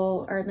mystic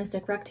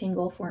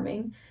rectangle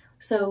forming.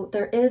 So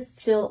there is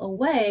still a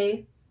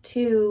way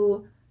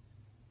to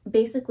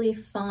basically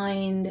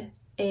find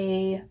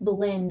a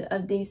blend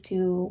of these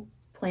two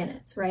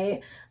planets,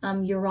 right?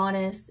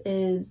 Uranus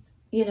is,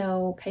 you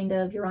know,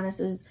 Uranus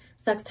is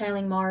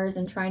sextiling Mars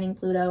and trining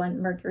Pluto,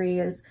 and Mercury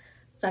is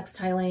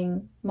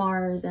sextiling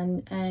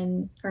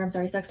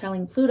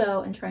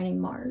Pluto and trining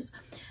Mars.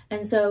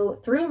 And so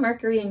through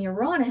Mercury and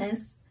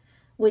Uranus,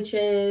 which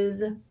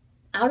is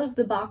out of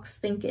the box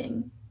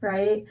thinking,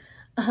 right?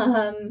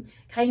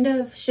 Kind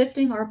of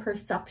shifting our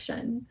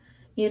perception,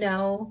 you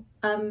know,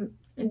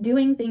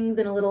 doing things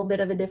in a little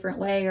bit of a different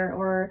way,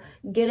 or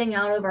getting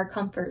out of our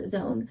comfort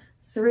zone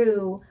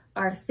through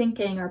our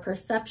thinking, our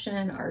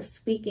perception, our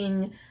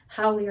speaking,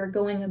 how we are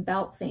going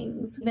about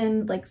things.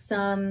 Even like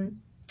some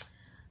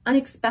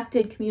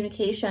unexpected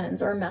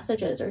communications or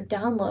messages or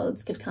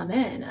downloads could come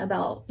in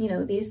about, you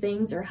know, these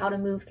things or how to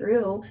move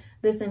through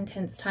this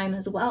intense time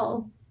as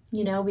well.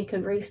 You know, we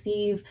could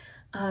receive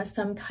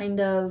some kind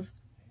of,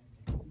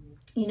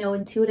 you know,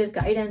 intuitive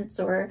guidance,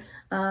 or,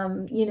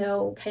 you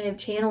know, kind of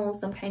channel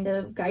some kind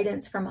of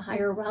guidance from a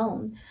higher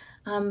realm.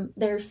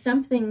 There's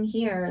something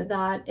here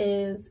that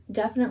is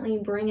definitely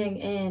bringing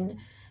in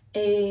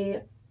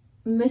a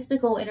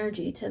mystical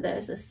energy to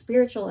this, a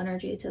spiritual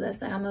energy to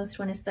this. I almost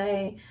want to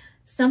say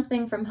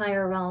something from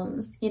higher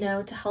realms, you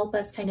know, to help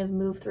us kind of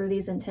move through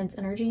these intense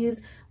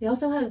energies. We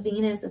also have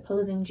Venus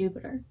opposing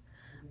Jupiter,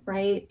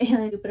 right?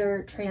 And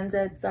Jupiter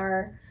transits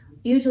are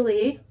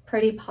usually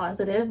pretty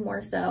positive,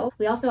 more so.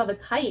 We also have a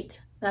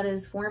kite that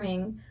is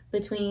forming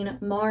between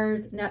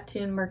Mars,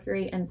 Neptune,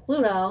 Mercury, and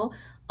Pluto,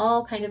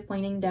 all kind of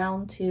pointing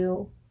down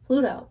to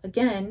Pluto.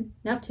 Again,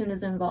 Neptune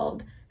is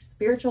involved.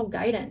 Spiritual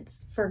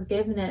guidance,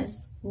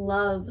 forgiveness,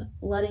 love,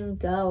 letting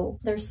go.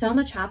 There's so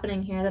much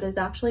happening here that is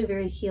actually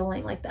very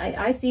healing. Like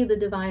I see the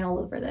divine all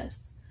over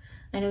this.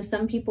 I know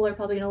some people are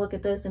probably going to look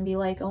at this and be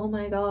like, oh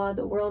my God,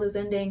 the world is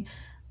ending.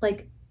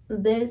 Like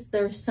this,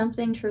 there's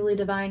something truly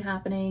divine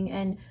happening.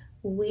 And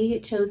we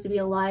chose to be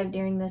alive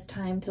during this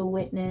time to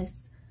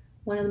witness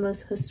one of the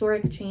most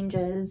historic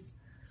changes,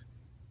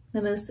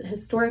 the most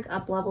historic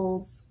up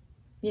levels,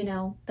 you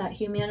know, that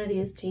humanity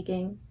is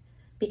taking.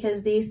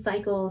 Because these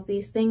cycles,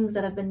 these things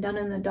that have been done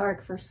in the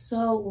dark for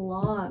so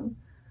long,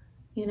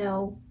 you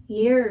know,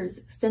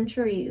 years,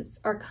 centuries,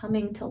 are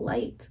coming to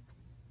light.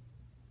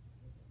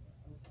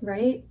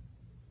 Right?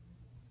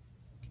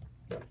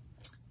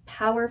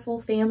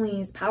 Powerful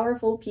families,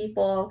 powerful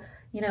people,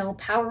 you know,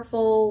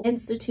 powerful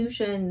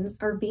institutions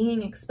are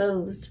being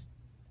exposed.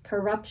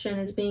 Corruption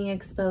is being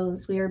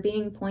exposed. We are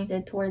being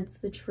pointed towards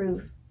the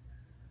truth.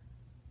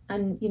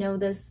 And, you know,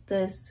 this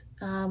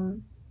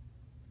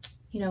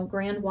you know,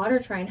 grand water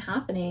trine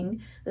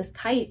happening, this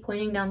kite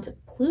pointing down to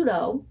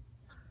Pluto,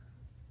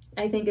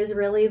 I think is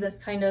really this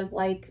kind of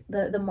like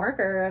the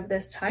marker of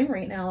this time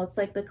right now. It's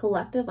like the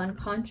collective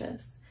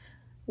unconscious.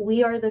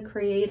 We are the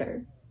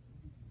creator.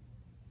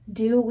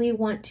 Do we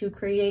want to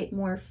create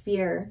more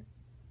fear,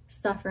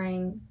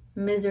 suffering,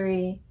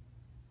 misery,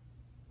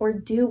 or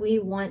do we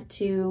want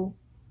to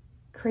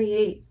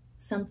create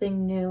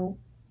something new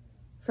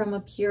from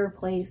a pure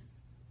place,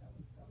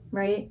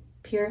 right?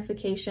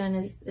 Purification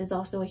is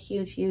also a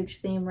huge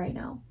theme right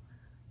now,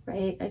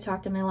 right? I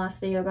talked in my last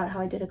video about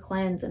how I did a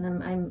cleanse,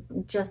 and I'm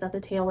just at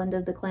the tail end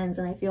of the cleanse,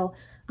 and I feel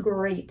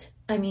great.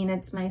 I mean,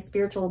 it's my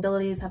spiritual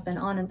abilities have been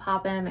on and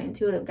popping, my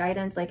intuitive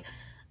guidance, like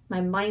my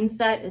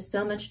mindset is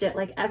so much,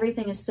 like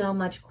everything is so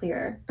much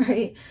clearer,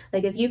 right?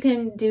 Like if you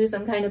can do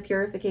some kind of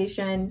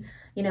purification,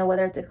 you know,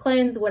 whether it's a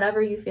cleanse,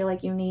 whatever you feel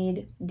like you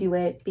need, do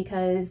it.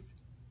 Because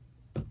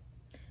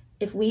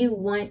if we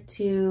want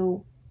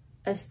to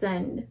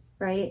ascend,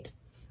 right?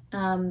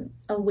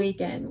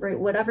 Awaken, right?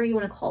 Whatever you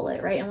want to call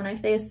it, right? And when I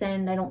say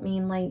ascend, I don't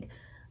mean like,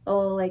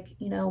 oh, like,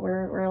 you know,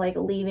 we're like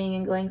leaving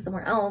and going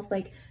somewhere else.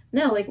 Like,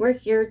 no, like we're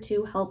here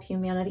to help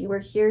humanity. We're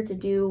here to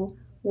do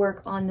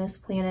work on this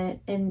planet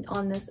and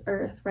on this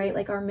earth, right?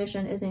 Like our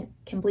mission isn't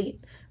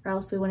complete, or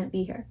else we wouldn't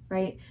be here,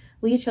 right?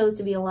 We chose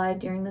to be alive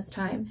during this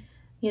time,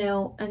 you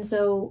know? And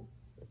so,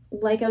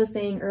 like I was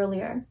saying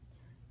earlier,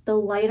 the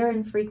lighter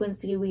in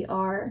frequency we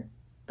are,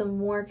 the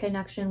more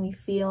connection we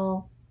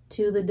feel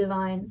to the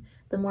divine,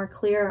 the more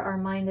clear our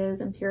mind is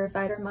and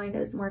purified our mind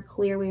is, the more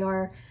clear we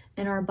are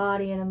in our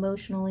body and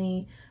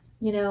emotionally,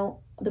 you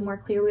know, the more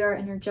clear we are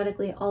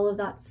energetically. All of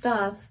that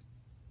stuff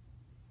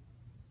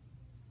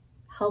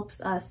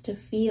helps us to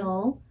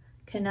feel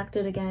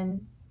connected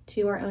again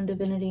to our own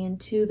divinity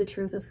and to the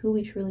truth of who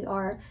we truly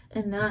are.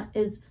 And that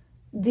is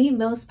the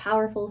most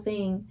powerful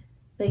thing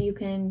that you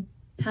can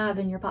have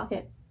in your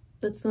pocket.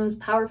 That's the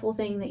most powerful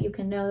thing that you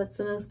can know. That's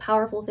the most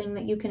powerful thing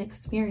that you can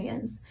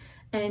experience.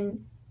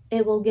 And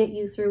it will get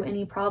you through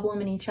any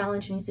problem, any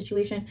challenge, any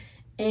situation,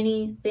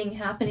 anything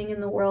happening in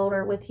the world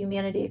or with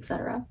humanity,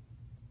 etc.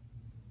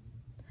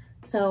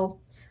 So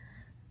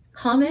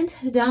comment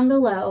down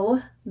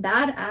below,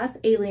 badass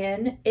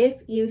alien,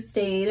 if you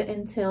stayed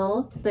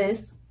until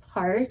this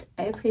part.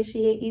 I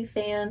appreciate you,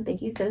 fam.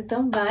 Thank you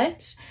so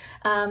much.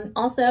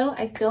 Also,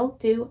 I still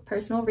do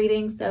personal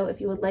readings. So if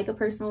you would like a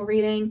personal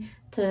reading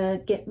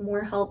to get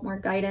more help, more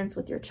guidance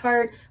with your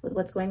chart, with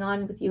what's going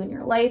on with you in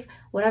your life,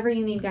 whatever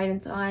you need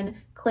guidance on,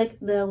 click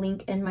the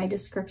link in my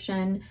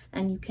description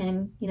and you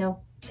can, you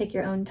know, take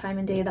your own time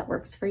and day that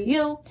works for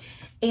you.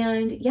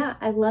 And yeah,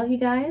 I love you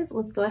guys.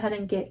 Let's go ahead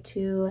and get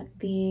to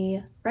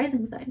the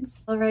rising signs.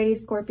 Alrighty,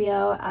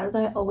 Scorpio, as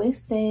I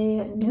always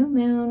say, new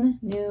moon,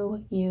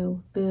 new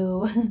you,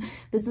 boo.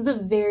 This is a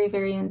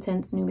very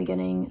intense new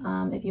beginning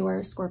if you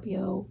are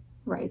Scorpio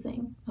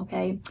rising,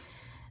 okay?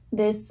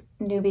 This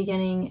new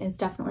beginning is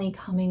definitely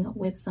coming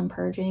with some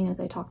purging,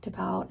 as I talked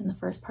about in the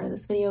first part of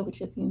this video,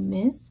 which if you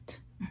missed,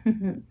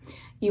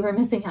 you are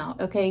missing out,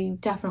 okay? You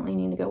definitely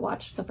need to go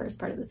watch the first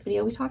part of this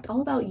video. We talked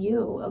all about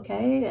you,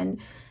 okay?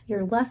 And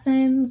your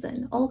lessons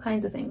and all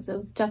kinds of things.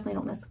 So definitely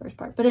don't miss the first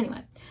part. But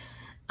anyway,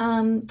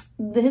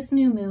 this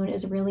new moon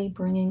is really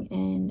bringing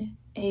in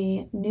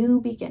a new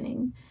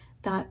beginning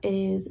that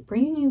is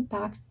bringing you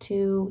back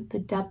to the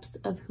depths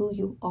of who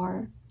you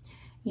are.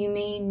 You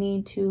may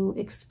need to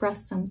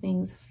express some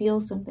things,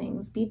 feel some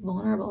things, be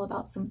vulnerable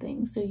about some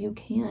things so you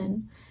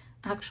can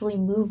actually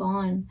move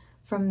on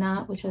from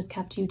that which has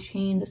kept you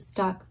chained,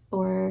 stuck,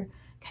 or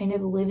kind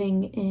of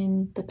living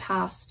in the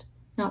past,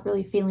 not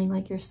really feeling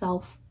like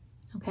yourself,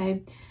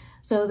 okay?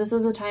 So this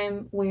is a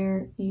time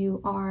where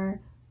you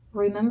are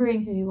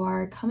remembering who you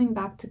are, coming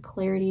back to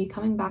clarity,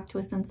 coming back to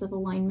a sense of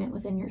alignment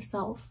within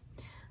yourself.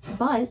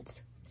 But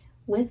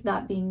with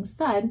that being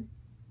said,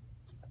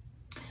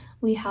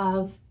 we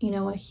have, you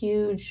know, a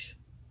huge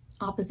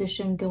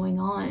opposition going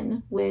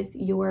on with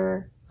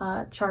your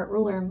chart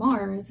ruler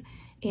Mars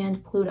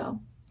and Pluto.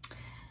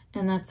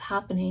 And that's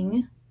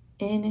happening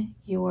in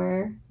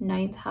your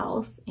 9th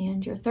house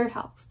and your 3rd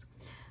house.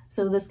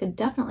 So this could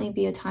definitely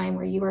be a time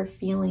where you are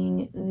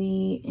feeling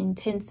the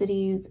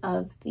intensities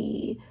of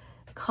the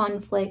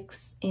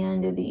conflicts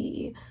and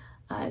the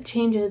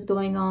changes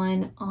going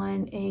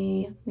on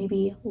a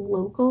maybe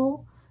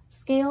local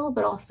scale,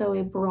 but also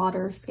a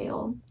broader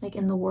scale, like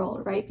in the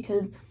world, right?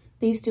 Because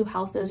these 2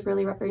 houses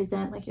really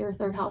represent, like your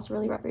 3rd house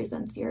really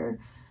represents your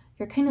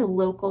kind of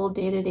local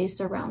day-to-day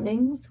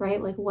surroundings,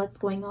 right? Like what's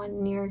going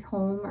on near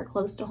home or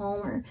close to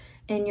home or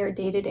in your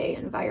day-to-day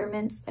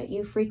environments that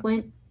you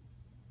frequent.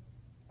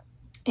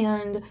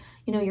 And,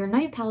 you know, your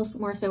 9th house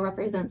more so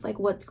represents like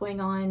what's going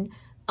on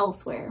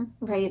elsewhere,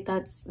 right?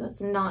 That's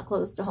not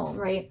close to home,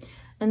 right?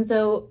 And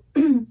so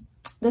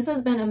this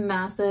has been a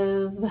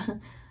massive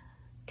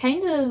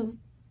kind of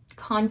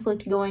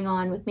conflict going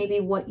on with maybe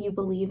what you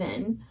believe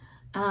in,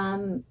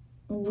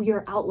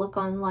 your outlook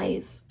on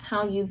life,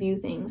 how you view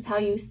things, how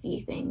you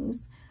see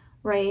things,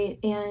 right?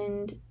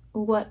 And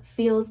what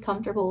feels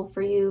comfortable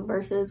for you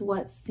versus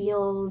what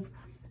feels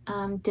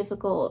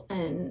difficult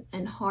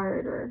and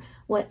hard, or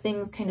what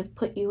things kind of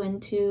put you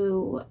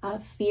into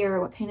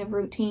fear, what kind of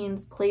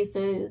routines,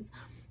 places,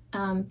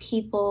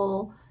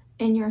 people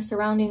in your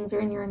surroundings or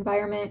in your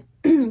environment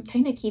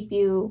kind of keep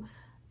you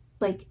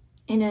like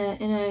in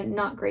a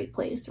not great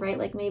place, right?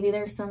 Like maybe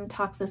there's some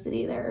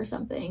toxicity there or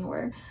something,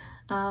 or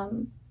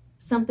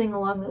something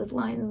along those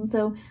lines. And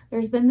so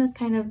there's been this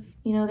kind of,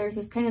 you know, there's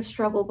this kind of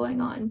struggle going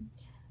on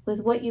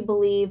with what you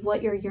believe,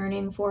 what you're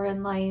yearning for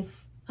in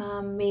life,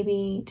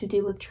 maybe to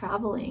do with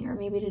traveling, or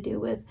maybe to do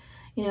with,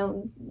 you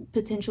know,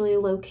 potentially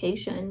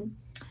location,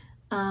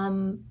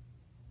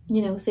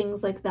 you know,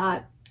 things like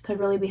that could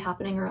really be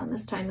happening around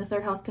this time. The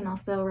 3rd house can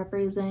also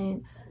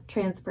represent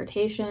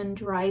transportation,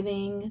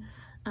 driving,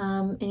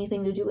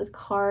 anything to do with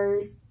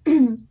cars,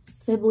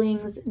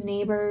 siblings,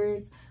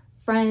 neighbors,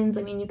 friends.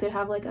 I mean, you could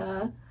have like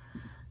a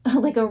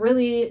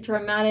really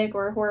dramatic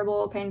or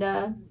horrible kind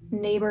of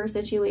neighbor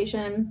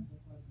situation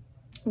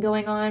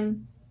going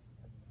on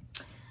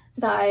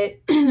that,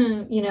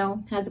 you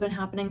know, has been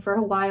happening for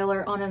a while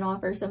or on and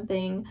off or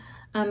something.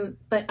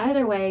 But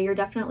either way, you're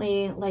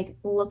definitely like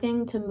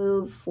looking to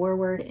move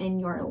forward in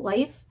your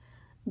life,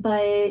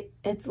 but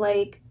it's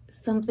like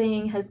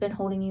something has been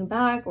holding you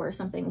back, or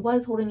something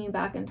was holding you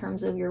back in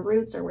terms of your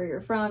roots or where you're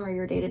from or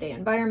your day-to-day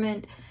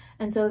environment.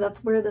 And so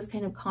that's where this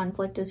kind of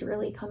conflict is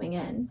really coming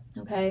in,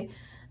 okay?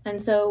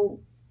 And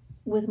so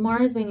with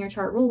Mars being your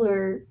chart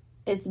ruler,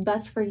 it's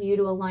best for you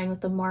to align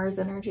with the Mars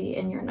energy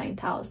in your 9th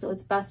house. So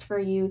it's best for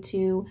you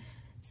to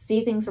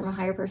see things from a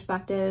higher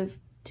perspective,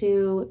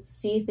 to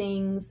see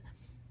things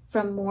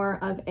from more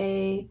of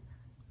a,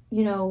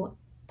 you know,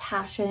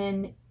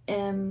 passion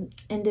and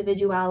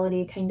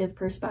individuality kind of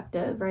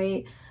perspective,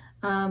 right?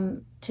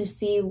 To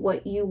see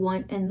what you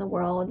want in the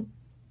world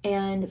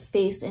and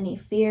face any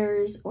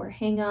fears or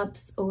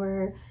hangups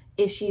or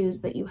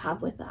issues that you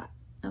have with that,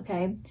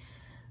 okay?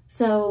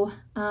 So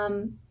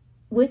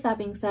with that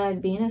being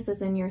said, Venus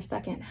is in your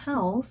 2nd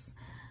house,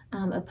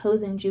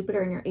 opposing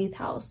Jupiter in your 8th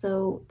house.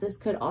 So this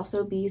could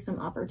also be some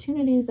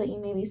opportunities that you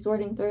may be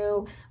sorting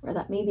through, or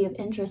that may be of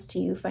interest to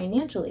you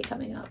financially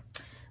coming up.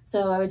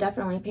 So I would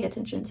definitely pay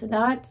attention to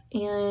that.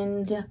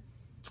 And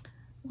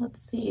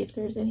let's see if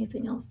there's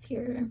anything else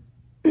here.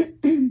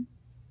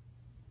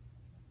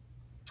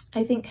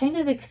 I think kind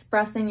of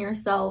expressing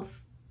yourself,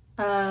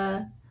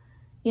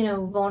 you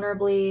know,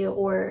 vulnerably,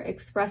 or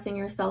expressing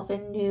yourself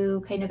in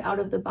new kind of out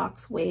of the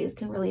box ways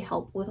can really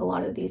help with a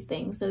lot of these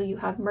things. So you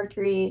have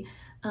Mercury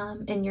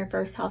in your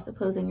 1st house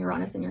opposing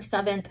Uranus in your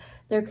 7th.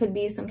 There could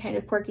be some kind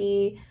of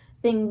quirky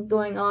things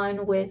going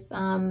on with,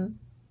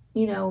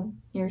 you know,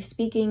 your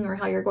speaking or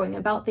how you're going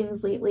about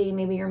things lately.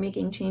 Maybe you're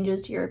making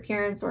changes to your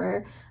appearance,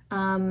 or,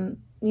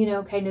 you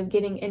know, kind of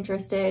getting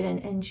interested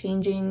and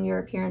changing your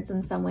appearance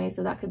in some way.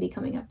 So that could be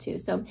coming up too.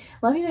 So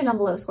let me know down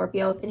below,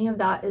 Scorpio, if any of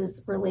that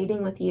is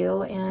relating with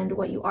you and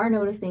what you are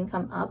noticing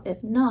come up.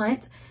 If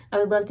not, I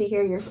would love to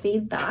hear your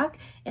feedback.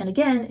 And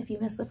again, if you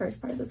missed the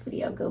first part of this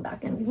video, go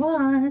back and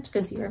watch,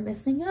 because you are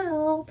missing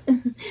out.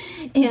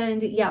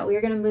 And yeah,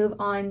 we're going to move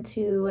on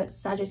to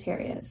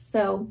Sagittarius.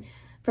 So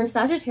for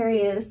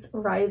Sagittarius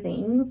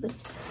risings,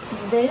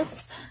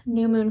 this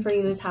new moon for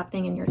you is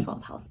happening in your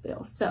 12th house,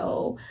 boo.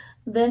 So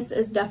this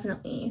is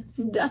definitely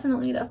a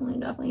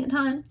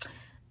time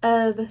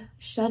of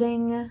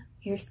shedding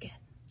your skin.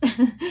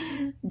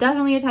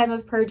 Definitely a time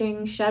of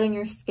purging, shedding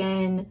your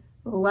skin,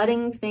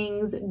 letting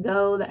things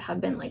go that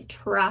have been like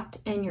trapped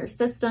in your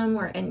system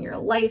or in your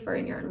life or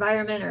in your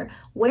environment or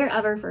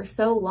wherever for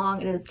so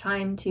long. It is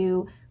time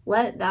to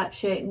let that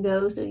shit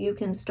go so you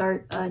can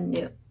start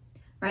anew,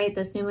 right?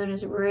 This new moon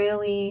is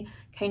really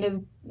kind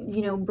of,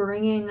 you know,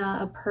 bringing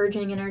a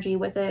purging energy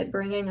with it,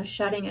 bringing a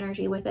shedding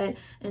energy with it,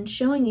 and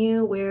showing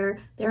you where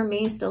there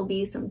may still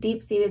be some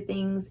deep-seated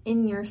things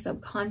in your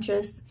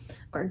subconscious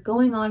or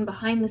going on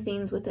behind the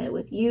scenes with it,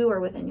 with you or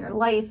within your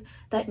life,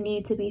 that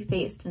need to be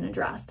faced and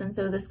addressed. And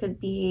so this could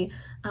be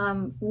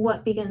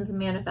what begins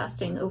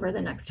manifesting over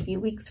the next few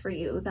weeks for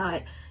you,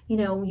 that, you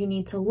know, you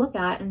need to look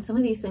at. And some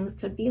of these things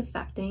could be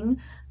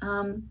affecting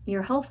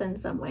your health in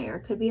some way, or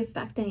could be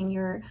affecting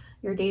your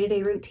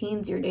day-to-day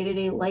routines, your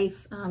day-to-day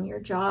life,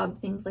 your job,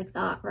 things like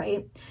that,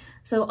 right?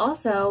 So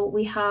also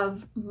we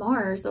have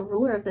Mars, the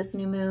ruler of this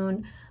new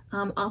moon,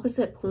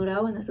 opposite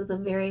Pluto, and this is a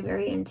very,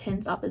 very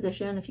intense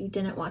opposition. If you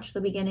didn't watch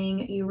the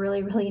beginning, you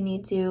really, really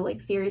need to,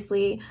 like,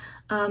 seriously.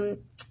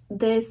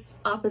 This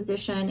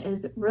opposition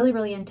is really,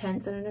 really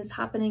intense, and it is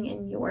happening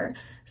in your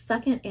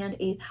 2nd and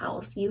 8th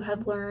house. You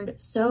have learned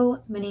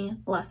so many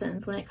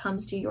lessons when it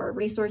comes to your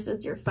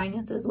resources, your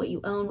finances, what you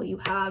own, what you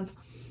have,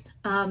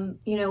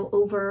 you know,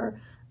 over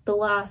the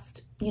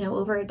last, you know,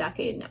 over a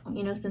decade now.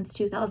 You know, since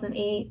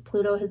 2008,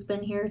 Pluto has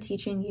been here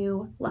teaching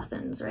you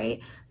lessons, right?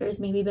 There's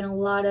maybe been a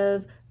lot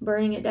of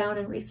burning it down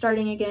and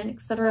restarting again,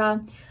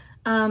 etc.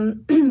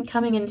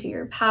 Coming into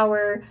your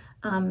power,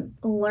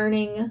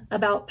 learning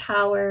about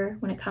power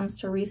when it comes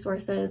to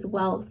resources,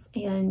 wealth,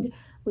 and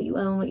what you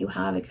own, what you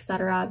have,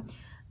 etc.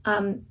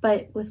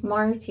 But with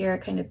Mars here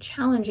kind of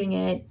challenging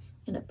it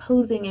and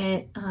opposing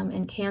it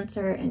in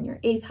Cancer and your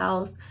 8th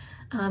house,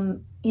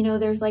 you know,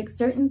 there's like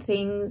certain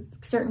things,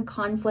 certain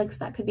conflicts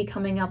that could be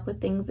coming up with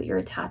things that you're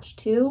attached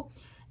to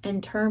in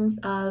terms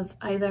of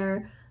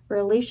either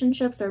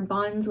relationships or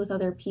bonds with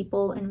other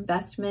people,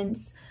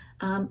 investments,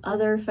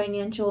 other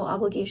financial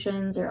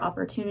obligations or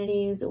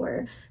opportunities,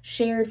 or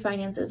shared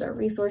finances or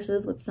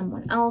resources with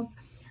someone else.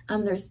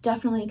 There's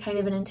definitely kind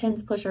of an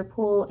intense push or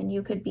pull, and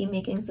you could be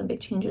making some big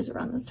changes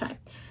around this time.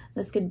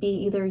 This could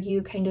be either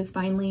you kind of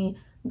finally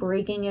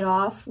breaking it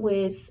off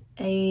with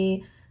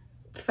a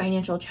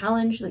financial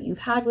challenge that you've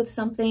had with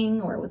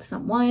something or with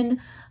someone.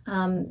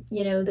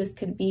 You know, this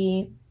could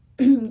be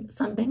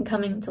something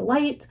coming to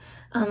light,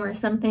 or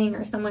something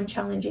or someone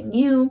challenging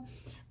you.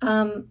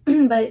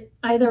 But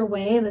either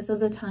way, this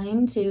is a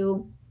time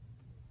to,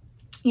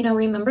 you know,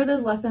 remember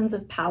those lessons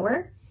of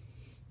power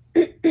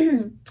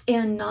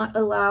and not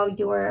allow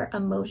your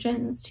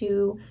emotions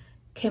to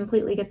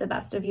completely get the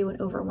best of you and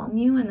overwhelm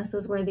you. And this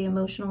is where the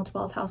emotional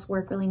 12th house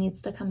work really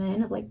needs to come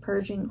in, of like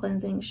purging,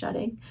 cleansing,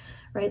 shedding,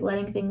 right?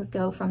 Letting things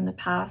go from the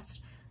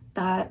past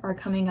that are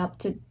coming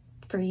up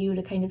for you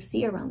to kind of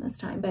see around this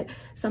time. But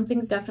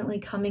something's definitely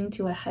coming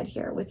to a head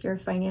here with your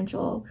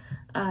financial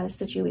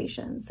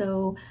situation.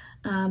 So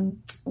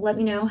let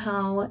me know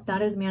how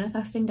that is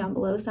manifesting down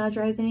below, Sag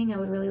rising. I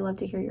would really love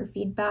to hear your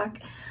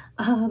feedback.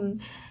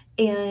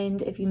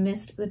 And if you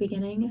missed the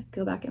beginning,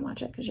 go back and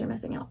watch it because you're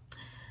missing out.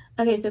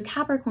 Okay, so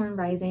Capricorn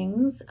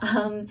risings,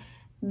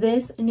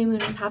 this new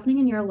moon is happening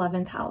in your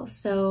 11th house.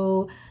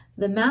 So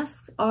the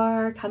masks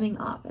are coming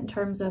off in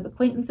terms of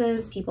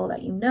acquaintances, people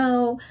that you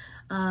know,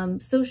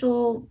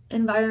 social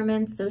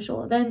environments,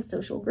 social events,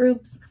 social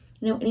groups,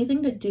 you know,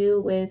 anything to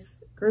do with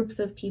groups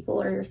of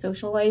people or your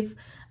social life.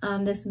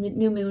 This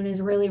new moon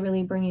is really,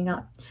 really bringing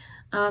up.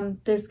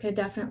 This could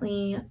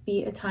definitely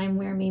be a time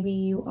where maybe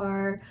you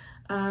are,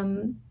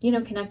 you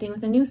know, connecting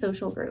with a new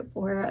social group,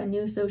 or a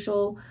new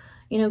social,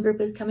 you know,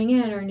 group is coming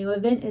in, or a new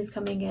event is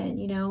coming in,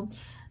 you know.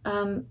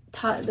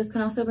 This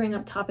can also bring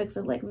up topics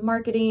of like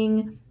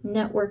marketing,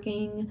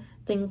 networking,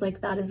 things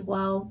like that as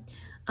well.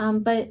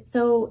 But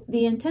so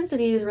the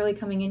intensity is really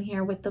coming in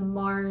here with the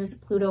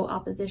Mars-Pluto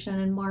opposition,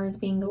 and Mars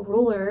being the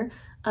ruler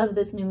of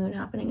this new moon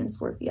happening in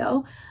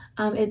Scorpio.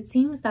 It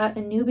seems that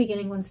a new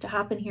beginning wants to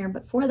happen here,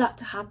 but for that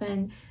to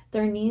happen,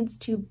 there needs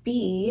to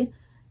be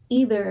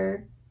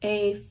either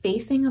a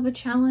facing of a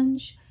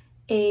challenge,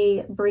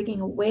 a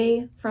breaking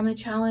away from a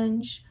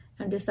challenge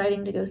and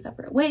deciding to go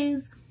separate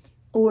ways,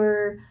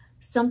 or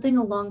something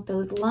along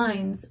those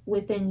lines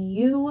within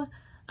you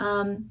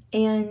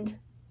and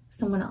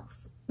someone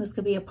else. This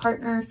could be a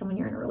partner, someone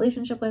you're in a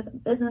relationship with, a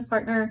business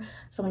partner,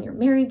 someone you're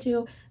married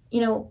to,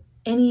 you know,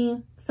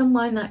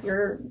 someone that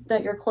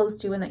you're close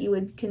to and that you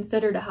would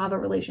consider to have a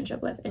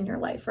relationship with in your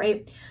life,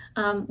 right?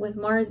 With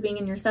Mars being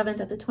in your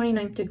 7th at the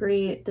 29th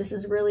degree, this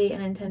is really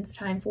an intense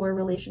time for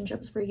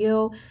relationships for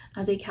you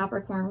as a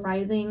Capricorn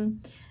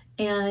rising,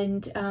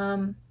 and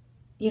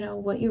you know,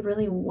 what you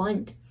really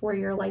want for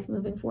your life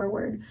moving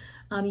forward.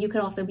 You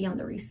could also be on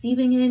the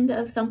receiving end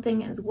of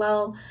something as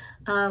well.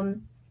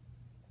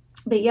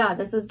 But yeah,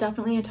 this is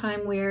definitely a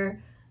time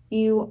where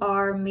you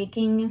are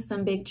making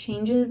some big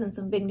changes and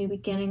some big new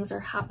beginnings are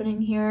happening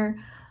here,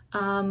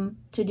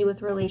 to do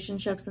with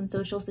relationships and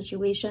social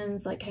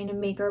situations, like kind of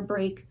make or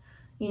break,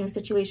 you know,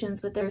 situations.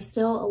 But there's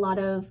still a lot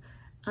of,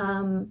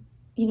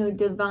 you know,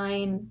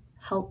 divine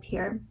help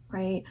here,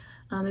 right?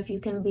 If you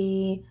can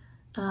be,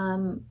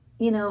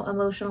 you know,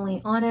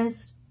 emotionally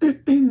honest,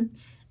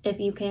 if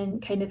you can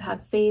kind of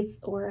have faith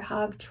or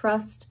have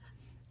trust,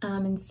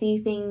 and see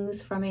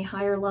things from a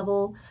higher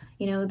level,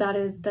 you know, that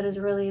is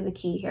really the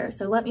key here.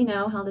 So let me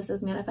know how this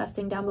is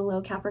manifesting down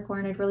below,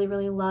 Capricorn. I'd really,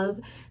 really love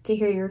to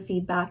hear your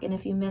feedback. And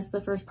if you missed the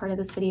first part of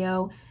this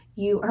video,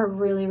 you are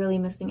really, really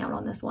missing out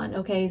on this one.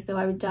 Okay, so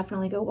I would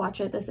definitely go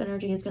watch it. This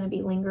energy is going to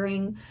be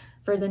lingering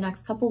for the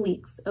next couple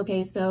weeks.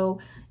 Okay, so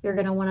you're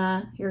gonna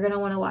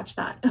wanna watch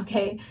that.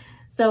 Okay,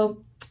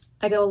 so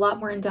I go a lot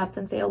more in depth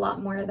and say a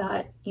lot more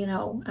that, you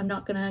know, I'm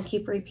not gonna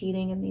keep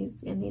repeating in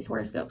these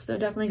horoscopes. So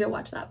definitely go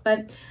watch that.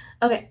 But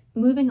okay,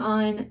 moving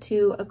on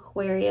to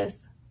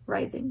Aquarius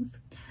risings.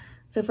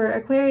 So for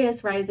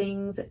Aquarius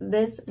risings,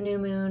 this new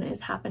moon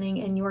is happening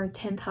in your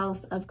 10th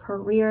house of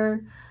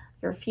career,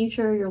 your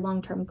future, your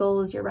long-term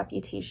goals, your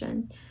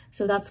reputation.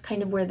 So that's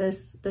kind of where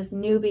this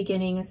new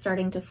beginning is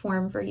starting to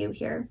form for you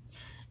here.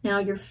 Now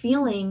you're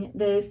feeling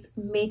this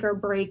make or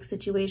break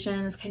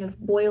situation, this kind of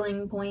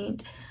boiling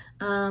point,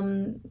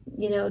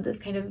 you know, this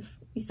kind of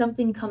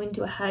something coming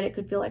to a head. It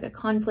could feel like a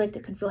conflict.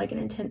 It could feel like an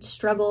intense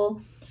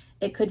struggle.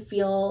 It could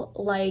feel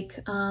like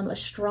a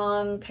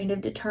strong kind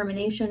of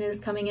determination is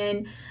coming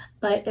in,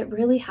 but it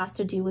really has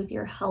to do with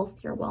your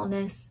health, your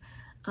wellness,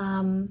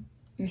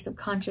 your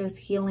subconscious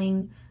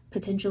healing,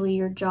 potentially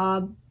your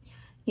job.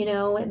 You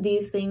know,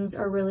 these things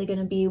are really going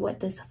to be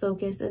what this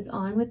focus is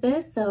on with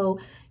this. So,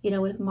 you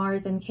know, with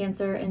Mars and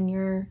Cancer in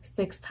your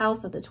 6th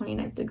house at the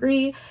 29th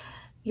degree,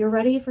 you're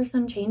ready for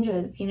some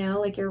changes, you know,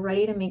 like you're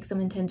ready to make some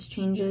intense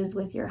changes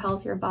with your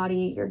health, your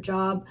body, your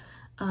job,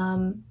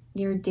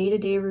 your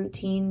day-to-day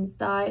routines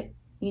that,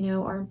 you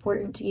know, are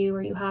important to you,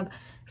 or you have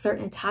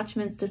certain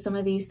attachments to some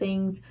of these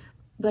things,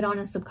 but on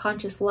a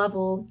subconscious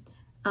level,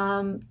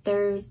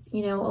 there's,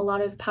 you know, a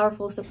lot of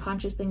powerful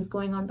subconscious things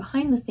going on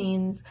behind the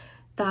scenes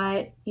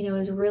that, you know,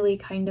 is really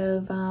kind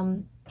of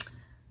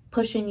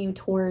pushing you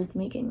towards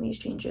making these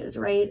changes,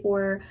 right?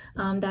 Or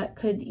that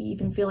could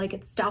even feel like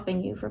it's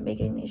stopping you from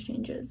making these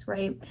changes,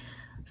 right?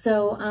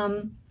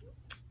 So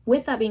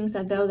with that being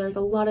said, though, there's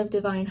a lot of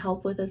divine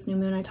help with this new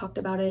moon. I talked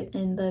about it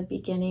in the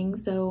beginning.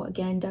 So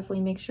again,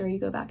 definitely make sure you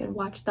go back and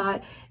watch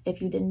that.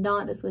 If you did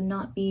not, this would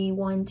not be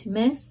one to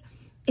miss.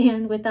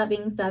 And with that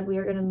being said, we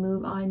are going to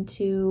move on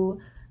to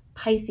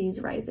Pisces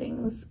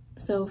risings.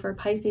 So for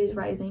Pisces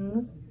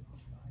risings,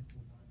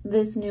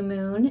 this new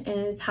moon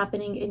is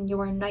happening in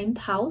your 9th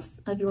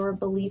house of your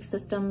belief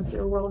systems,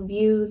 your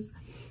worldviews,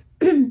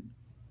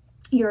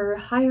 your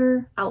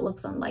higher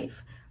outlooks on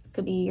life. This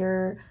could be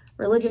your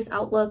religious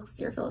outlooks,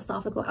 your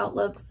philosophical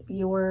outlooks,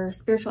 your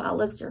spiritual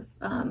outlooks, your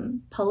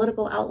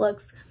political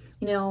outlooks,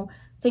 you know,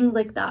 things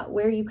like that,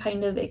 where you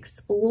kind of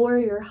explore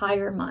your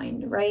higher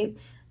mind, right?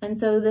 And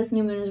so this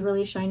new moon is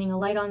really shining a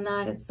light on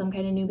that. It's some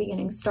kind of new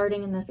beginning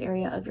starting in this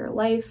area of your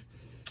life.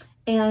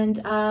 And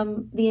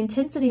the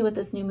intensity with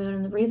this new moon,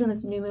 and the reason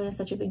this new moon is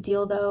such a big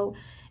deal, though,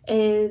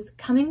 is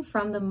coming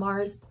from the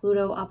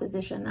Mars-Pluto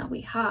opposition that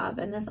we have.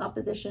 And this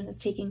opposition is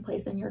taking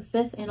place in your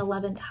 5th and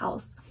 11th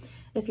house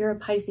if you're a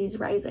Pisces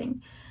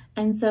rising.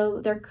 And so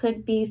there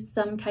could be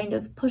some kind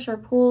of push or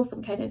pull,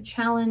 some kind of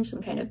challenge,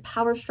 some kind of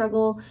power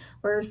struggle,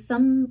 or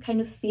some kind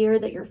of fear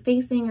that you're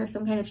facing, or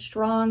some kind of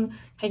strong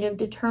kind of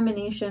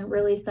determination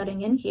really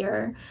setting in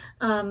here,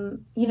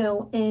 you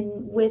know,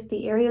 with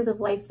the areas of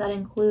life that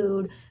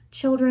include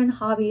children,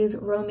 hobbies,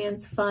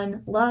 romance,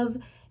 fun, love,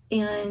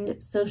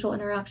 and social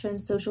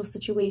interactions, social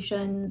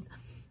situations,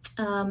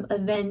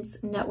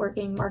 events,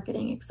 networking,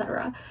 marketing,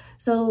 etc.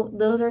 So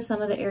those are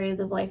some of the areas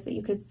of life that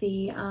you could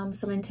see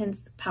some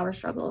intense power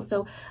struggles.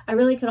 So I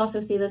really could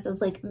also see this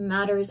as like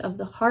matters of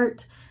the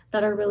heart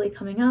that are really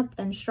coming up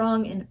and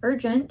strong and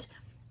urgent,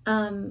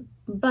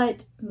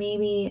 but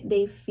maybe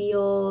they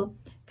feel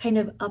kind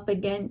of up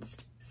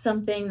against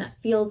something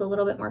that feels a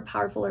little bit more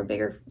powerful or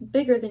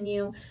bigger than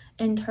you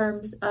in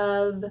terms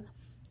of,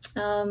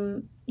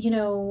 you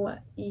know,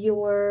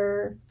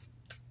 your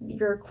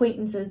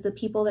acquaintances, the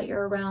people that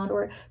you're around,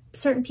 or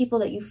certain people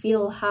that you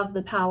feel have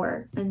the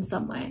power in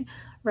some way,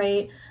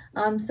 right?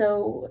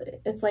 So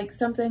it's like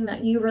something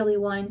that you really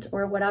want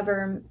or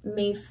whatever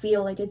may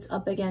feel like it's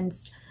up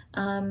against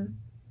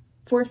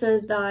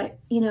forces that,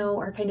 you know,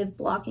 are kind of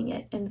blocking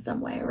it in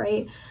some way,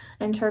 right?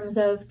 In terms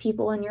of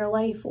people in your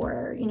life,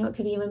 or, you know, it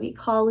could even be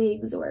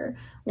colleagues or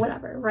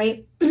whatever,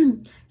 right?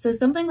 So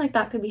something like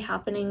that could be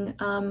happening.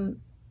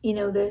 You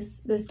know,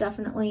 this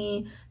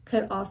definitely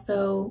could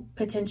also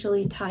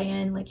potentially tie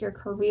in like your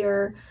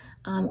career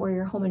or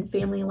your home and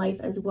family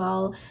life as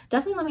well.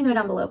 Definitely let me know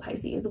down below,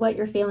 Pisces, what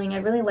you're feeling.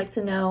 I'd really like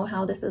to know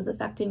how this is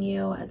affecting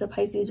you as a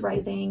Pisces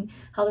rising,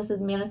 how this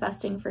is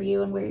manifesting for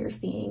you and where you're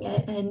seeing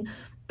it. And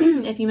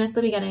if you missed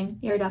the beginning,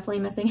 you're definitely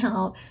missing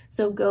out.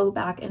 So go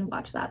back and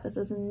watch that. This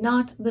is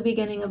not the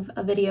beginning of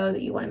a video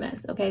that you want to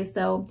miss. Okay,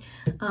 so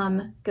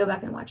go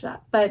back and watch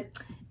that. But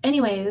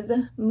anyways,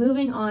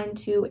 moving on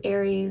to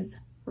Aries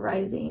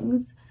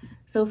risings.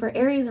 So for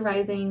Aries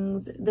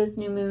risings, this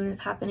new moon is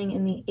happening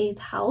in the 8th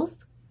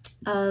house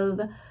of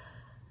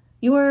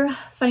your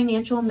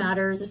financial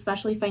matters,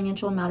 especially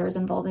financial matters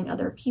involving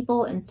other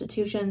people,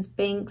 institutions,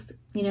 banks,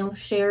 you know,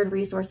 shared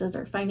resources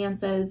or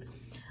finances.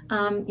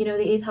 You know,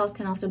 the 8th house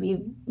can also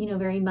be, you know,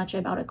 very much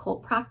about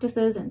occult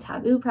practices and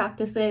taboo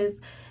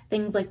practices,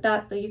 things like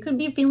that. So you could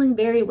be feeling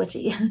very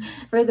witchy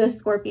for this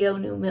Scorpio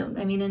new moon.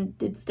 I mean,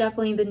 and it's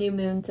definitely the new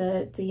moon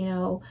to you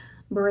know,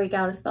 break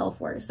out a spell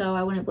for, so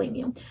I wouldn't blame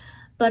you.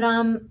 But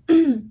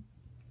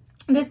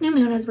this new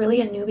moon is really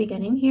a new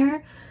beginning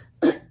here.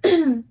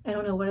 I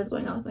don't know what is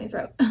going on with my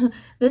throat.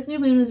 This new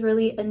moon is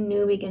really a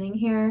new beginning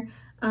here.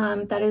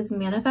 that is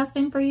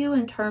manifesting for you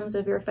in terms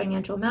of your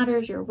financial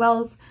matters, your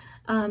wealth,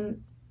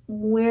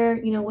 where,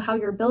 you know, how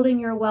you're building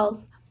your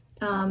wealth,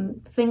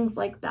 things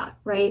like that,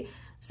 right?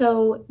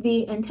 So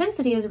the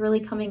intensity is really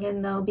coming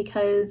in though,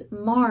 because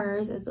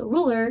Mars is the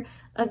ruler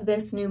of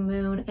this new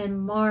moon,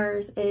 and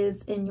Mars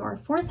is in your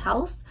 4th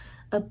house,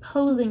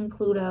 opposing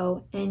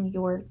Pluto in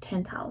your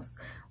 10th house,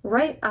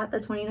 right at the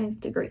 29th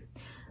degree.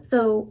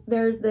 So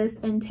there's this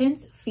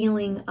intense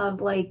feeling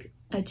of like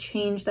a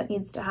change that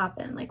needs to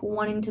happen, like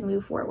wanting to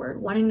move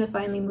forward, wanting to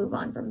finally move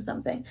on from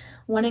something,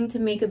 wanting to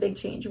make a big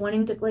change,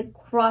 wanting to like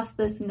cross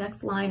this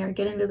next line or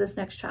get into this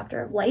next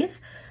chapter of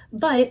life.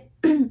 But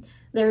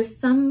there's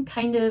some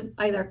kind of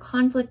either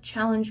conflict,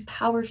 challenge,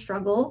 power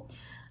struggle,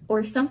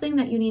 or something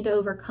that you need to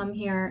overcome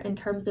here in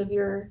terms of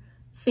your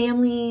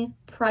family,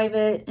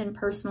 private and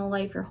personal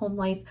life, your home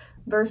life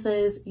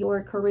versus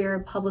your career,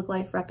 public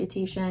life,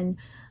 reputation,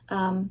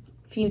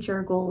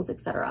 future goals,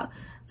 etc.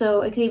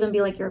 So it could even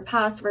be like your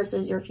past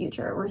versus your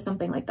future or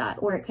something like that.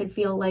 Or it could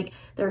feel like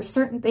there are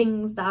certain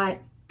things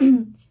that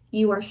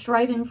you are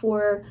striving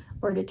for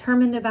or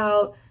determined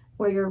about,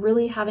 where you're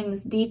really having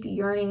this deep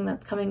yearning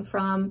that's coming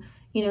from,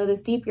 you know,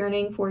 this deep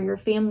yearning for your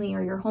family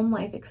or your home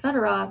life,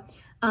 etc.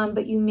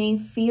 But you may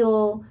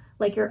feel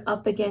like you're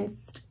up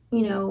against,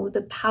 you know,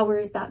 the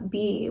powers that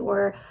be,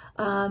 or,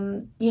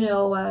 you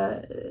know,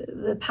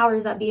 the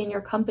powers that be in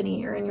your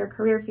company or in your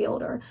career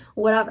field or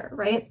whatever,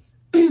 right?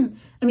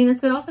 I mean, this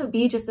could also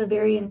be just a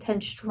very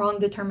intense, strong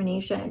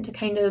determination to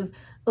kind of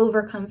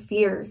overcome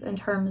fears in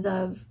terms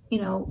of,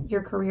 you know,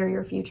 your career,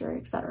 your future,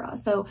 etc.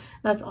 So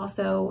that's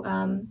also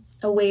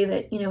a way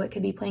that, you know, it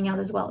could be playing out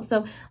as well.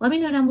 So let me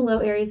know down below,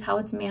 Aries, how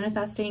it's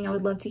manifesting. I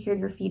would love to hear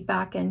your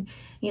feedback and,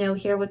 you know,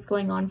 hear what's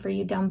going on for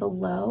you down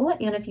below.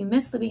 And if you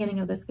missed the beginning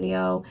of this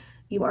video,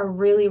 you are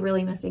really,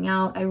 really missing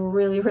out. I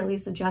really, really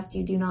suggest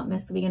you do not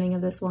miss the beginning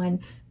of this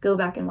one. Go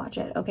back and watch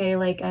it, okay?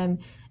 Like,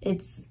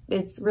 it's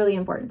really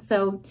important.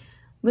 So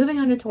moving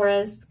on to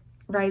Taurus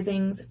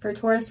risings. For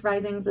Taurus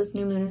risings, this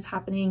new moon is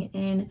happening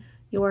in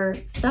your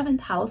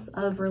 7th house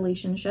of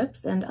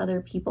relationships and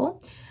other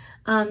people.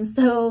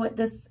 So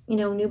this, you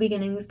know, new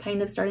beginning is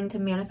kind of starting to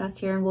manifest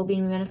here and will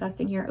be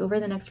manifesting here over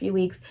the next few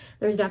weeks.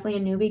 There's definitely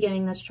a new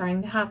beginning that's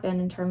trying to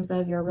happen in terms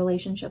of your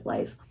relationship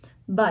life.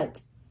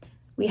 But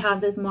we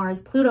have this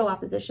Mars-Pluto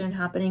opposition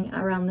happening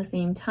around the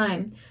same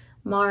time.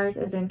 Mars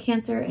is in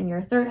Cancer in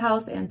your 3rd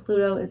house, and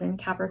Pluto is in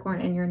Capricorn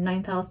in your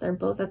 9th house. They're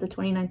both at the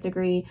 29th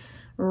degree,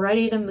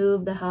 ready to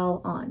move the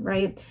hell on,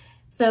 right?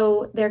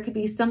 So there could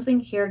be something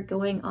here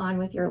going on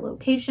with your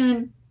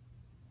location,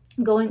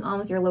 going on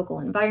with your local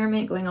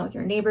environment, going on with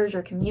your neighbors,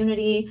 your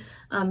community,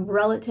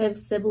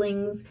 relatives,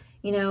 siblings,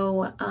 you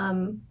know,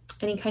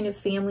 any kind of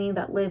family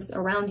that lives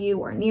around you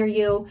or near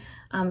you,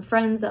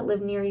 friends that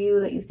live near you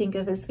that you think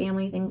of as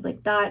family, things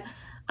like that.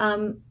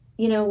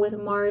 You know, with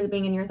Mars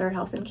being in your 3rd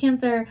house in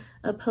Cancer,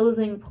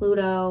 opposing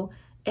Pluto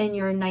in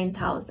your 9th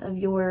house of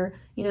your,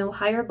 you know,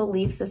 higher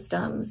belief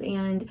systems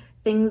and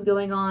things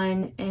going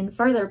on in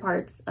further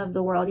parts of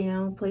the world, you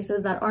know,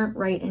 places that aren't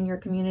right in your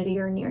community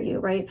or near you,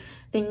 right?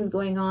 Things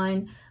going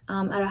on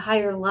at a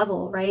higher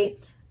level, right?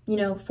 You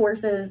know,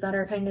 forces that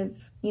are kind of,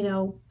 you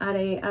know, at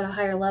a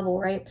higher level,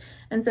 right?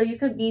 And so you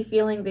could be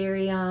feeling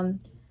very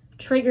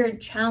triggered,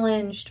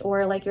 challenged,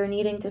 or like you're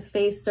needing to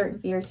face certain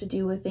fears to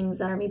do with things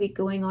that are maybe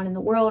going on in the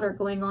world or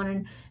going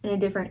on in a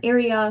different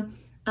area,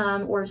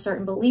 or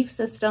certain belief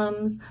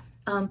systems,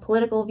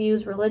 political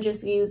views,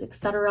 religious views,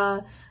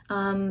 etc.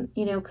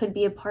 You know, could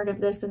be a part of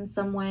this in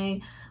some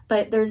way.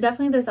 But there's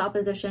definitely this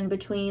opposition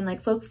between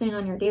like focusing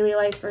on your daily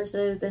life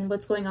versus and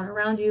what's going on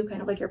around you,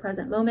 kind of like your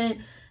present moment,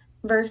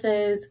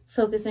 versus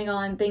focusing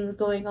on things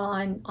going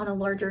on a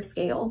larger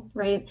scale,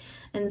 right?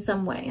 In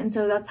some way. And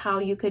so that's how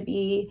you could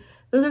be,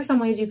 those are some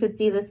ways you could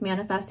see this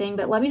manifesting.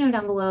 But let me know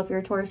down below if you're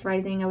a Taurus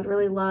rising. I would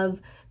really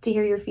love to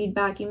hear your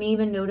feedback. You may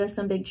even notice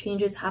some big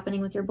changes happening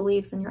with your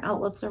beliefs and your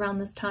outlooks around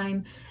this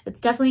time.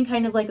 It's definitely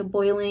kind of like a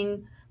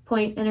boiling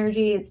point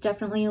energy. It's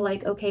definitely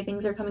like, okay,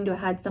 things are coming to a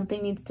head.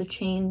 Something needs to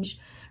change,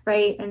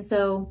 right? And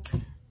so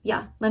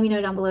yeah, let me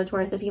know down below,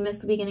 Taurus. If you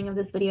missed the beginning of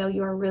this video,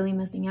 you are really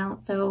missing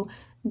out. So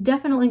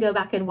definitely go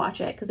back and watch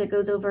it because it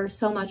goes over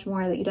so much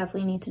more that you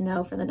definitely need to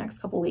know for the next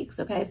couple weeks.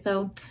 Okay,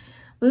 so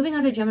moving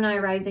on to Gemini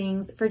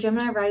risings. For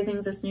Gemini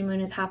risings, this new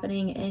moon is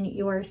happening in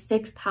your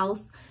 6th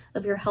house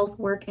of your health,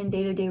 work, and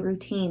day-to-day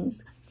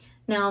routines.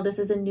 Now, this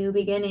is a new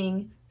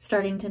beginning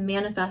starting to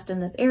manifest in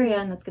this area,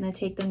 and that's going to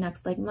take the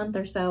next like month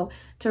or so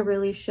to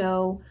really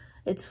show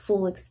its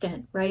full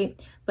extent, right?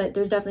 But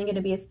there's definitely going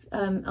to be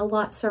a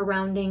lot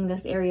surrounding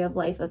this area of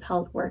life of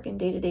health, work, and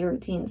day-to-day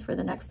routines for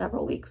the next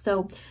several weeks.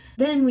 So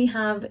then we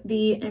have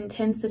the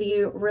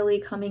intensity really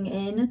coming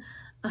in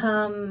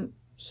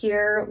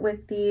here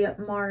with the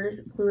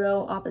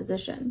Mars-Pluto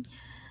opposition.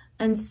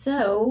 And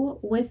so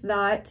with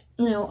that,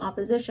 you know,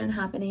 opposition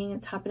happening,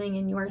 it's happening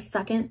in your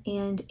 2nd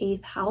and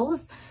 8th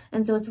house.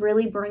 And so it's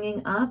really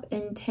bringing up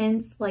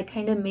intense, like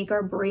kind of make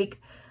or break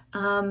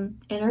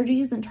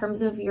energies in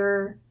terms of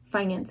your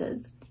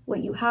finances,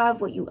 what you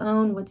have, what you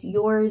own, what's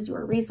yours,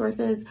 your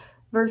resources,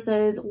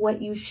 versus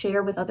what you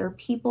share with other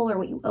people or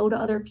what you owe to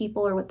other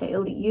people or what they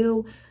owe to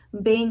you.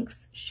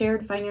 Banks,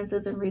 shared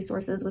finances and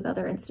resources with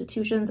other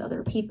institutions,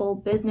 other people,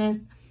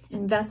 business,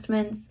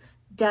 investments,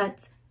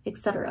 debt,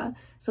 etc.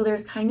 So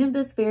there's kind of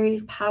this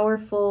very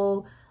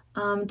powerful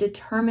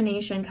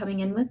determination coming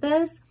in with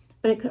this,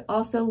 but it could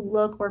also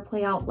look or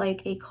play out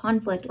like a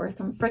conflict or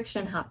some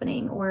friction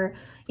happening, or,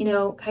 you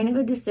know, kind of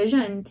a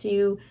decision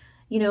to,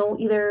 you know,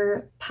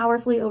 either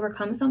powerfully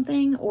overcome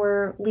something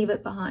or leave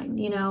it behind,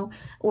 you know,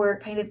 or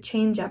kind of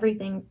change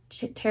everything,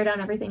 tear down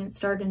everything and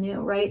start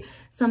anew, right?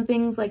 Some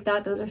things like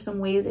that. Those are some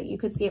ways that you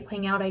could see it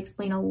playing out. I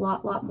explain a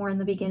lot more in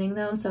the beginning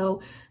though,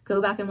 so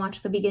go back and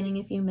watch the beginning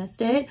if you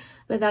missed it.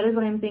 But that is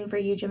what I'm seeing for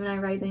you, Gemini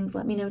risings.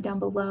 Let me know down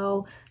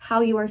below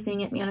how you are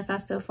seeing it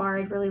manifest so far.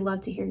 I'd really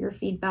love to hear your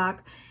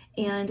feedback.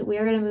 And we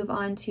are going to move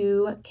on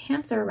to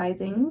Cancer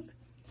risings.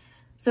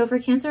 So for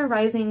Cancer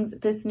risings,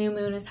 this new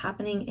moon is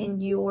happening in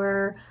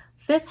your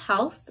 5th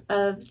house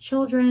of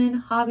children,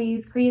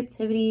 hobbies,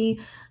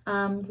 creativity,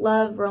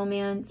 love,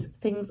 romance,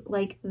 things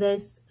like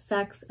this,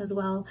 sex as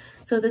well.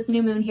 So this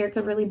new moon here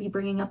could really be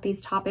bringing up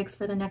these topics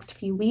for the next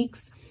few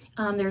weeks.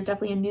 There's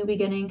definitely a new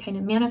beginning kind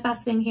of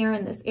manifesting here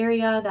in this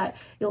area that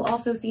you'll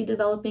also see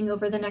developing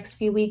over the next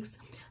few weeks.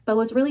 But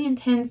what's really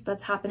intense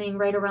that's happening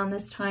right around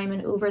this time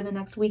and over the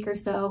next week or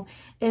so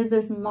is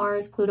this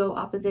Mars-Pluto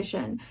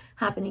opposition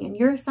happening in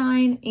your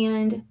sign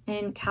and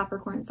in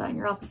Capricorn sign,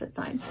 your opposite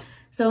sign.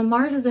 So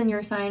Mars is in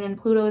your sign and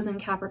Pluto is in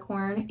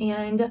Capricorn.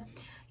 And,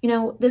 you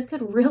know, this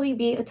could really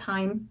be a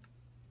time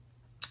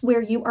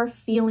where you are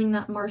feeling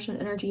that Martian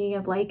energy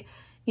of like,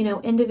 you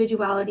know,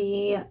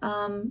 individuality,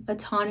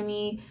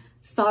 autonomy,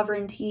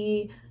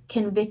 sovereignty,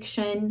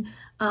 conviction,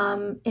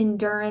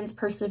 endurance,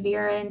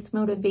 perseverance,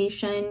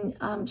 motivation,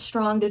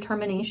 strong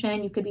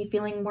determination. You could be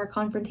feeling more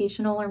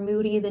confrontational or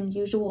moody than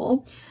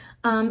usual.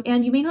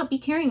 And you may not be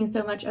caring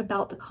so much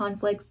about the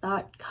conflicts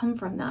that come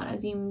from that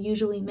as you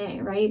usually may,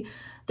 right?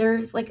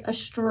 There's like a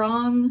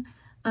strong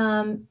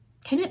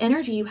kind of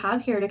energy you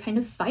have here to kind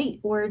of fight,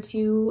 or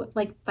to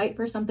like fight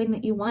for something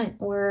that you want,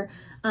 or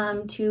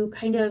to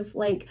kind of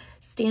like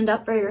stand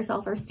up for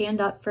yourself or stand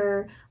up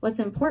for what's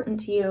important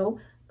to you.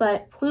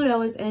 But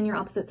Pluto is in your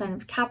opposite sign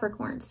of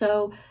Capricorn.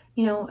 So,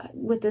 you know,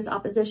 with this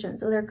opposition,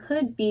 so there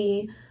could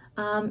be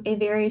a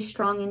very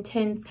strong,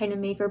 intense kind of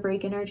make or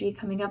break energy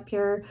coming up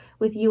here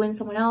with you and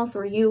someone else,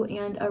 or you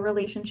and a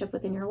relationship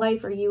within your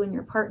life, or you and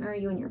your partner,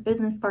 you and your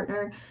business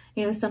partner,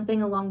 you know,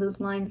 something along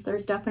those lines.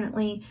 There's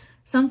definitely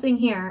something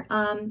here.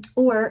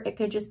 Or it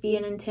could just be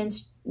an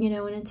intense, you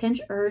know, an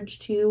intense urge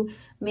to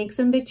make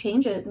some big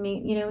changes,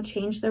 you know,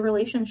 change the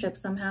relationship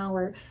somehow,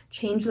 or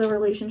change the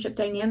relationship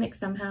dynamic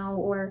somehow,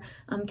 or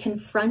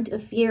confront a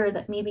fear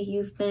that maybe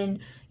you've been,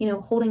 you know,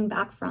 holding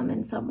back from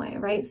in some way,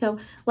 right? So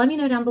let me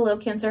know down below,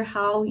 Cancer,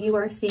 how you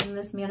are seeing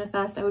this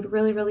manifest. I would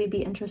really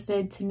be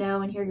interested to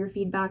know and hear your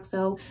feedback.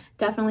 So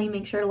definitely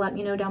make sure to let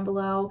me know down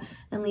below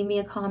and leave me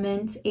a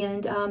comment.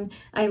 And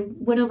I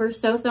went over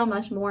so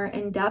much more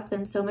in depth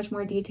and so much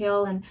more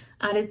detail and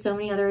added so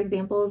many other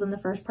examples in the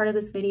first part of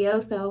this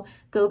video. So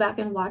go back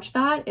and watch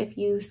that. If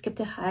you skipped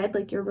ahead,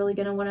 like, you're really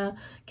going to want to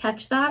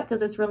catch that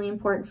because it's really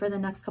important for the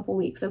next couple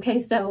weeks. Okay.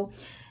 So,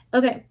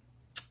 okay.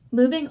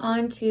 Moving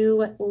on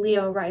to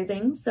Leo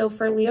risings. So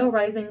for Leo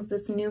risings,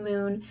 this new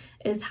moon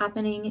is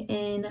happening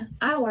in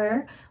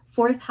our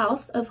 4th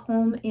house of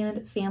home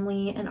and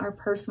family and our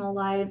personal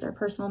lives, our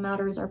personal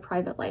matters, our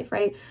private life,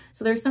 right?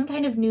 So there's some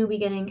kind of new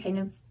beginning kind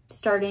of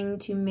starting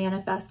to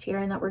manifest here,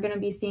 and that we're going to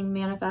be seeing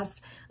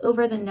manifest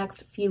over the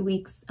next few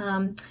weeks.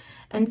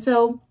 And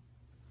so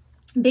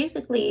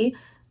basically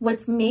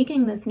what's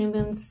making this new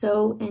moon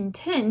so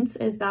intense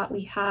is that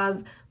we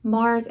have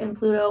Mars and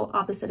Pluto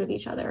opposite of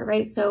each other,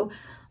 right? So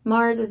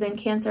Mars is in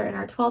Cancer in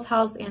our 12th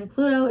house and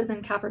Pluto is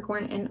in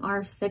Capricorn in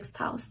our 6th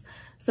house.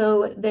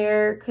 So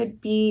there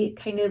could be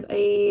kind of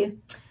a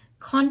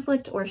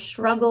conflict or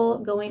struggle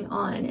going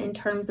on in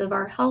terms of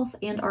our health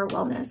and our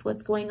wellness,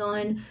 what's going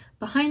on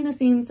behind the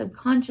scenes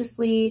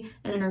subconsciously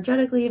and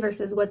energetically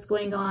versus what's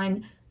going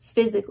on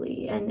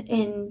physically and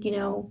in, you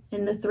know,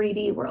 in the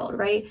 3D world,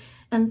 right?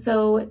 And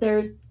so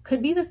there's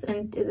could be this,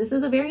 and this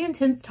is a very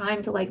intense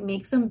time to like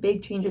make some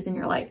big changes in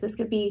your life. This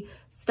could be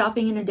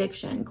stopping an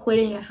addiction,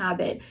 quitting a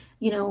habit,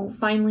 you know,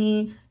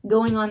 finally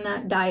going on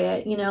that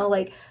diet, you know,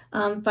 like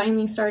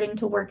finally starting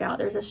to work out.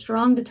 There's a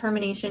strong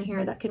determination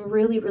here that can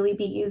really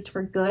be used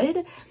for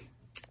good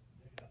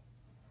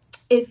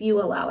if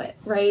you allow it,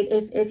 right?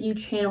 If you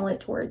channel it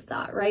towards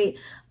that, right?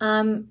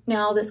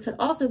 Now this could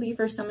also be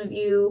for some of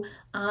you,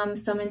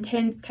 some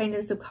intense kind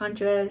of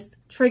subconscious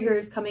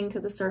triggers coming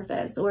to the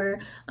surface, or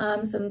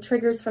some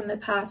triggers from the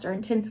past or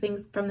intense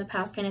things from the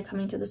past kind of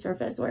coming to the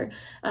surface, or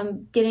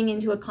getting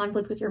into a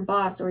conflict with your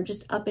boss, or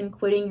just up and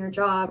quitting your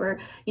job, or,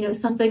 you know,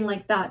 something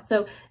like that.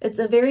 So it's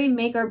a very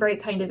make or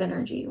break kind of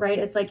energy, right?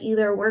 It's like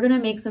either we're going to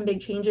make some big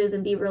changes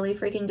and be really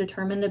freaking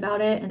determined about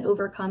it and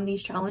overcome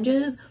these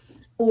challenges,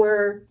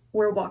 or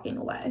we're walking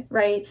away,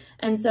 right?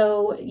 And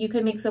so you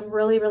could make some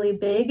really, really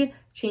big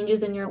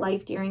changes in your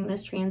life during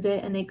this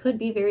transit, and they could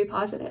be very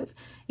positive.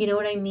 You know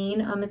what I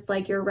mean? It's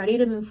like you're ready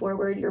to move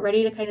forward. You're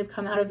ready to kind of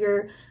come out of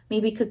your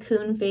maybe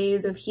cocoon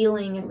phase of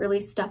healing and really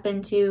step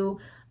into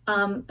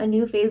a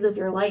new phase of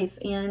your life.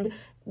 And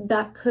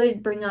that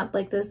could bring up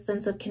like this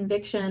sense of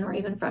conviction or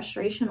even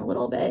frustration a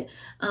little bit.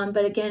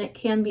 But again, it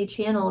can be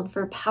channeled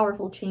for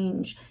powerful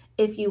change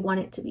if you want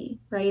it to be,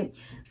 right?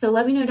 So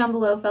let me know down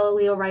below, fellow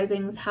Leo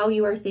risings, how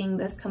you are seeing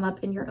this come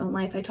up in your own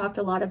life. I talked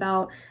a lot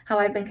about how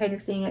I've been kind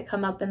of seeing it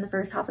come up in the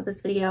first half of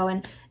this video,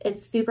 and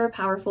it's super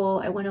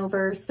powerful. I went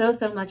over so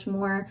much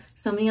more,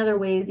 so many other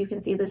ways you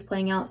can see this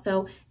playing out.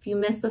 So if you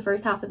missed the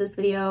first half of this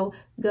video,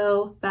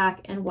 go back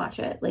and watch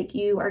it. Like,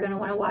 you are going to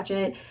want to watch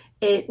it.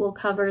 It will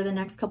cover the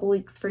next couple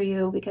weeks for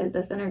you, because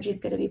this energy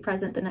is going to be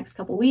present the next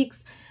couple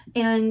weeks.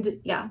 And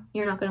yeah,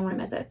 you're not going to want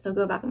to miss it. So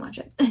go back and watch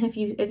it if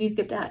you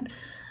skipped ahead.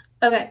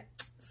 Okay,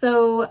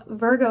 so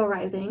Virgo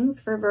risings.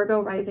 For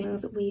Virgo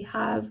risings, we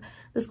have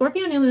the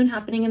Scorpio New Moon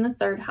happening in the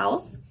 3rd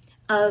house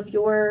of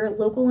your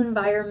local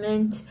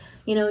environment,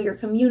 you know, your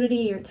community,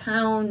 your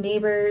town,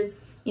 neighbors,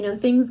 you know,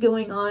 things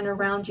going on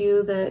around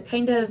you, the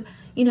kind of,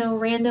 you know,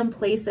 random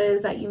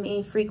places that you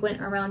may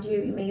frequent around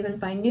you. You may even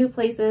find new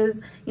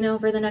places, you know,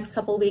 for the next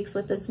couple of weeks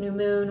with this new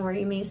moon, or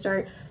you may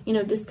start, you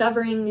know,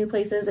 discovering new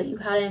places that you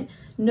hadn't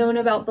known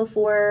about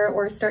before,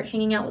 or start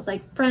hanging out with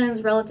like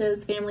friends,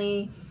 relatives,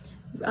 family,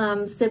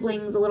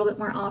 siblings a little bit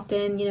more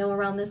often, you know,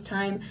 around this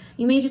time.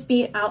 You may just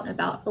be out and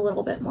about a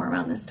little bit more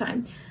around this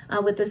time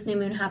with this new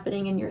moon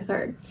happening in your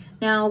 3rd.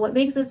 Now, what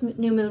makes this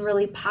new moon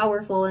really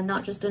powerful and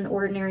not just an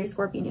ordinary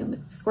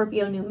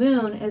Scorpio new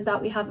moon is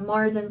that we have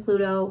Mars and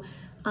Pluto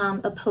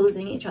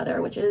opposing each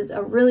other, which is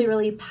a really,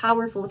 really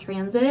powerful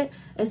transit,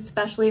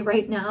 especially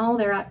right now.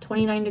 They're at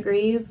 29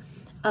 degrees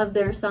of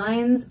their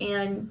signs,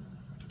 and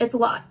it's a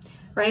lot.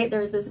 Right?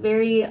 There's this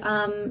very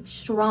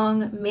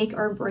strong make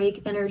or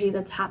break energy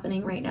that's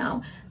happening right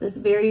now. This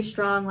very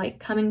strong, like,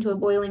 coming to a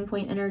boiling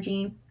point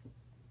energy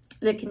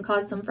that can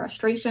cause some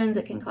frustrations.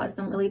 It can cause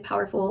some really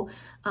powerful,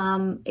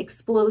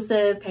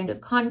 explosive kind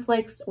of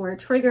conflicts or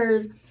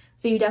triggers.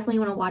 So you definitely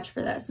want to watch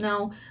for this.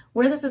 Now,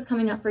 where this is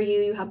coming up for you,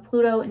 you have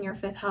Pluto in your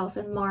 5th house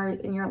and Mars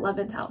in your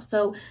 11th house.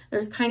 So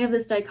there's kind of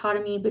this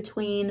dichotomy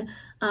between,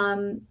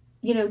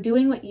 you know,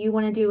 doing what you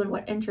want to do and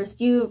what interests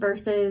you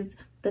versus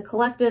the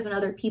collective and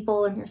other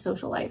people in your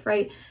social life,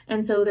 right?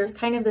 And so there's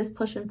kind of this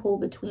push and pull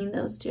between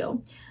those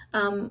two,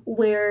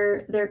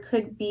 where there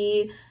could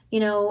be,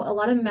 you know, a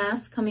lot of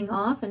masks coming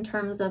off in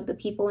terms of the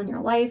people in your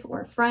life,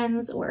 or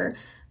friends, or,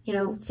 you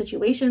know,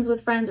 situations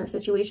with friends, or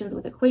situations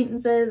with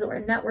acquaintances,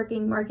 or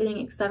networking,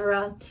 marketing,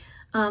 etc.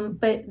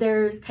 But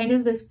there's kind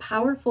of this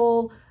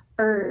powerful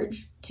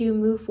urge to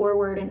move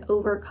forward and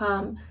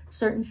overcome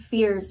certain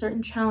fears,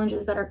 certain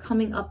challenges that are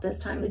coming up this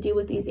time to do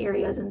with these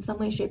areas in some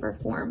way, shape, or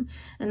form.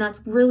 And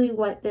that's really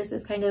what this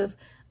is kind of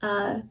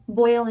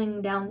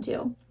boiling down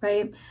to,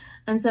 right?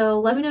 And so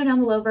let me know down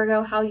below,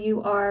 Virgo, how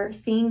you are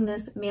seeing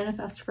this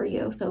manifest for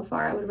you so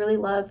far. I would really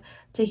love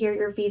to hear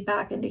your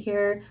feedback and to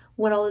hear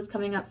what all is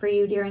coming up for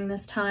you during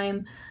this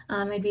time.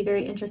 I'd be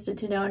very interested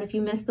to know. And if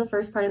you missed the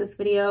first part of this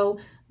video,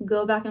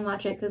 go back and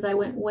watch it, because I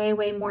went way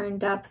more in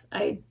depth.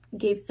 I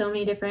gave so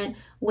many different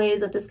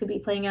ways that this could be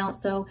playing out.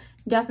 So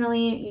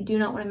definitely, you do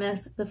not want to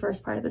miss the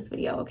first part of this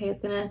video. Okay, it's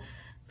gonna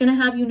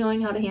have you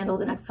knowing how to handle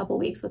the next couple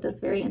weeks with this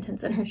very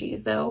intense energy.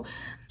 So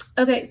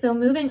okay, so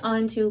moving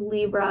on to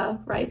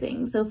Libra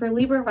rising. So for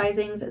Libra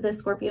risings, the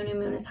Scorpio new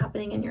moon is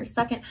happening in your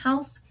 2nd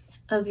house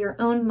of your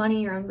own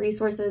money, your own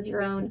resources,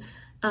 your own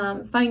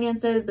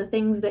finances, the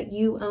things that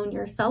you own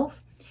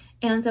yourself.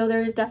 And so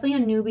there's definitely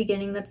a new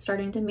beginning that's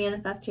starting to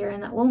manifest here,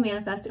 and that will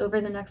manifest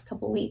over the next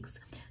couple weeks.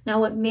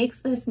 Now, what makes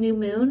this new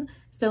moon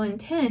so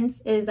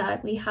intense is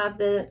that we have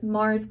the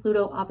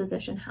Mars-Pluto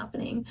opposition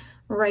happening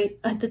right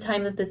at the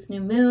time of this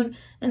new moon,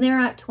 and they're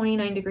at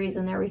 29 degrees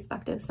in their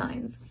respective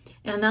signs.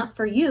 And that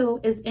for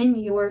you is in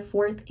your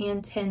 4th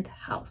and 10th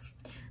house.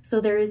 So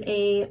there's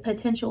a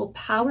potential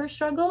power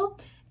struggle,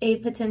 a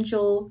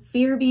potential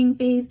fear being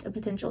faced, a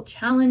potential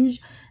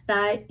challenge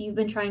that you've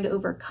been trying to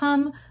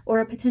overcome, or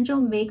a potential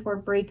make or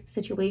break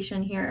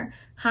situation here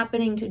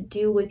happening to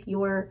do with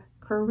your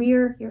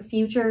career, your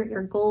future,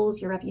 your goals,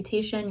 your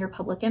reputation, your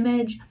public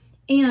image,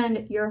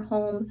 and your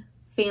home,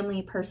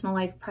 family, personal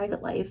life,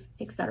 private life,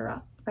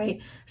 etc.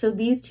 Right? So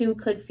these two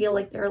could feel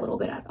like they're a little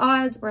bit at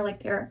odds, or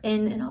like they're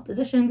in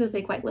opposition, because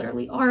they quite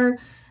literally are.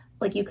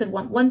 Like, you could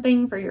want one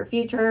thing for your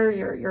future,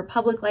 your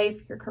public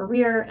life, your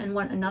career, and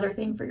want another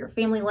thing for your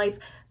family life,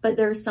 but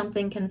there's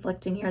something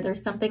conflicting here.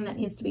 There's something that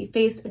needs to be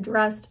faced,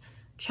 addressed,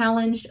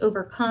 challenged,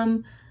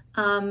 overcome,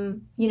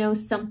 you know,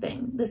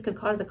 something. This could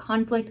cause a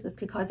conflict, this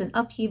could cause an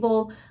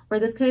upheaval, or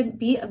this could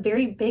be a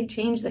very big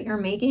change that you're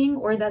making,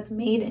 or that's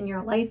made in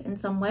your life in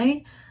some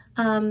way,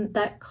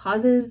 that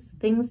causes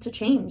things to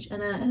change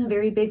in a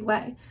very big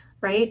way,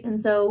 right?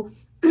 And so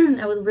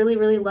I would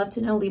really love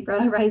to know,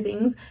 Libra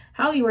risings,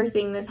 how you are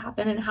seeing this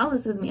happen and how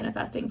this is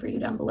manifesting for you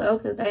down below,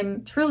 because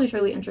I'm truly,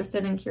 truly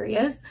interested and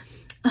curious.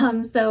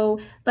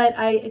 But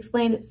I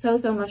explained so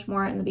much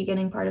more in the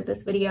beginning part of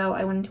this video.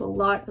 I went into a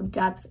lot of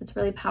depth. It's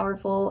really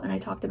powerful. And I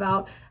talked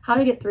about how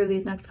to get through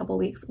these next couple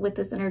weeks with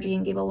this energy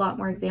and gave a lot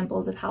more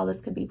examples of how this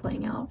could be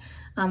playing out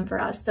for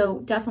us.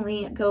 So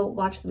definitely go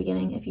watch the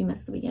beginning if you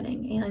missed the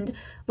beginning. And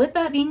with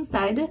that being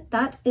said,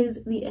 that is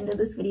the end of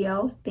this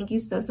video. Thank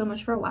you so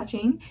much for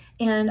watching,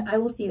 and I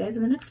will see you guys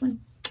in the next one.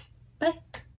 Bye.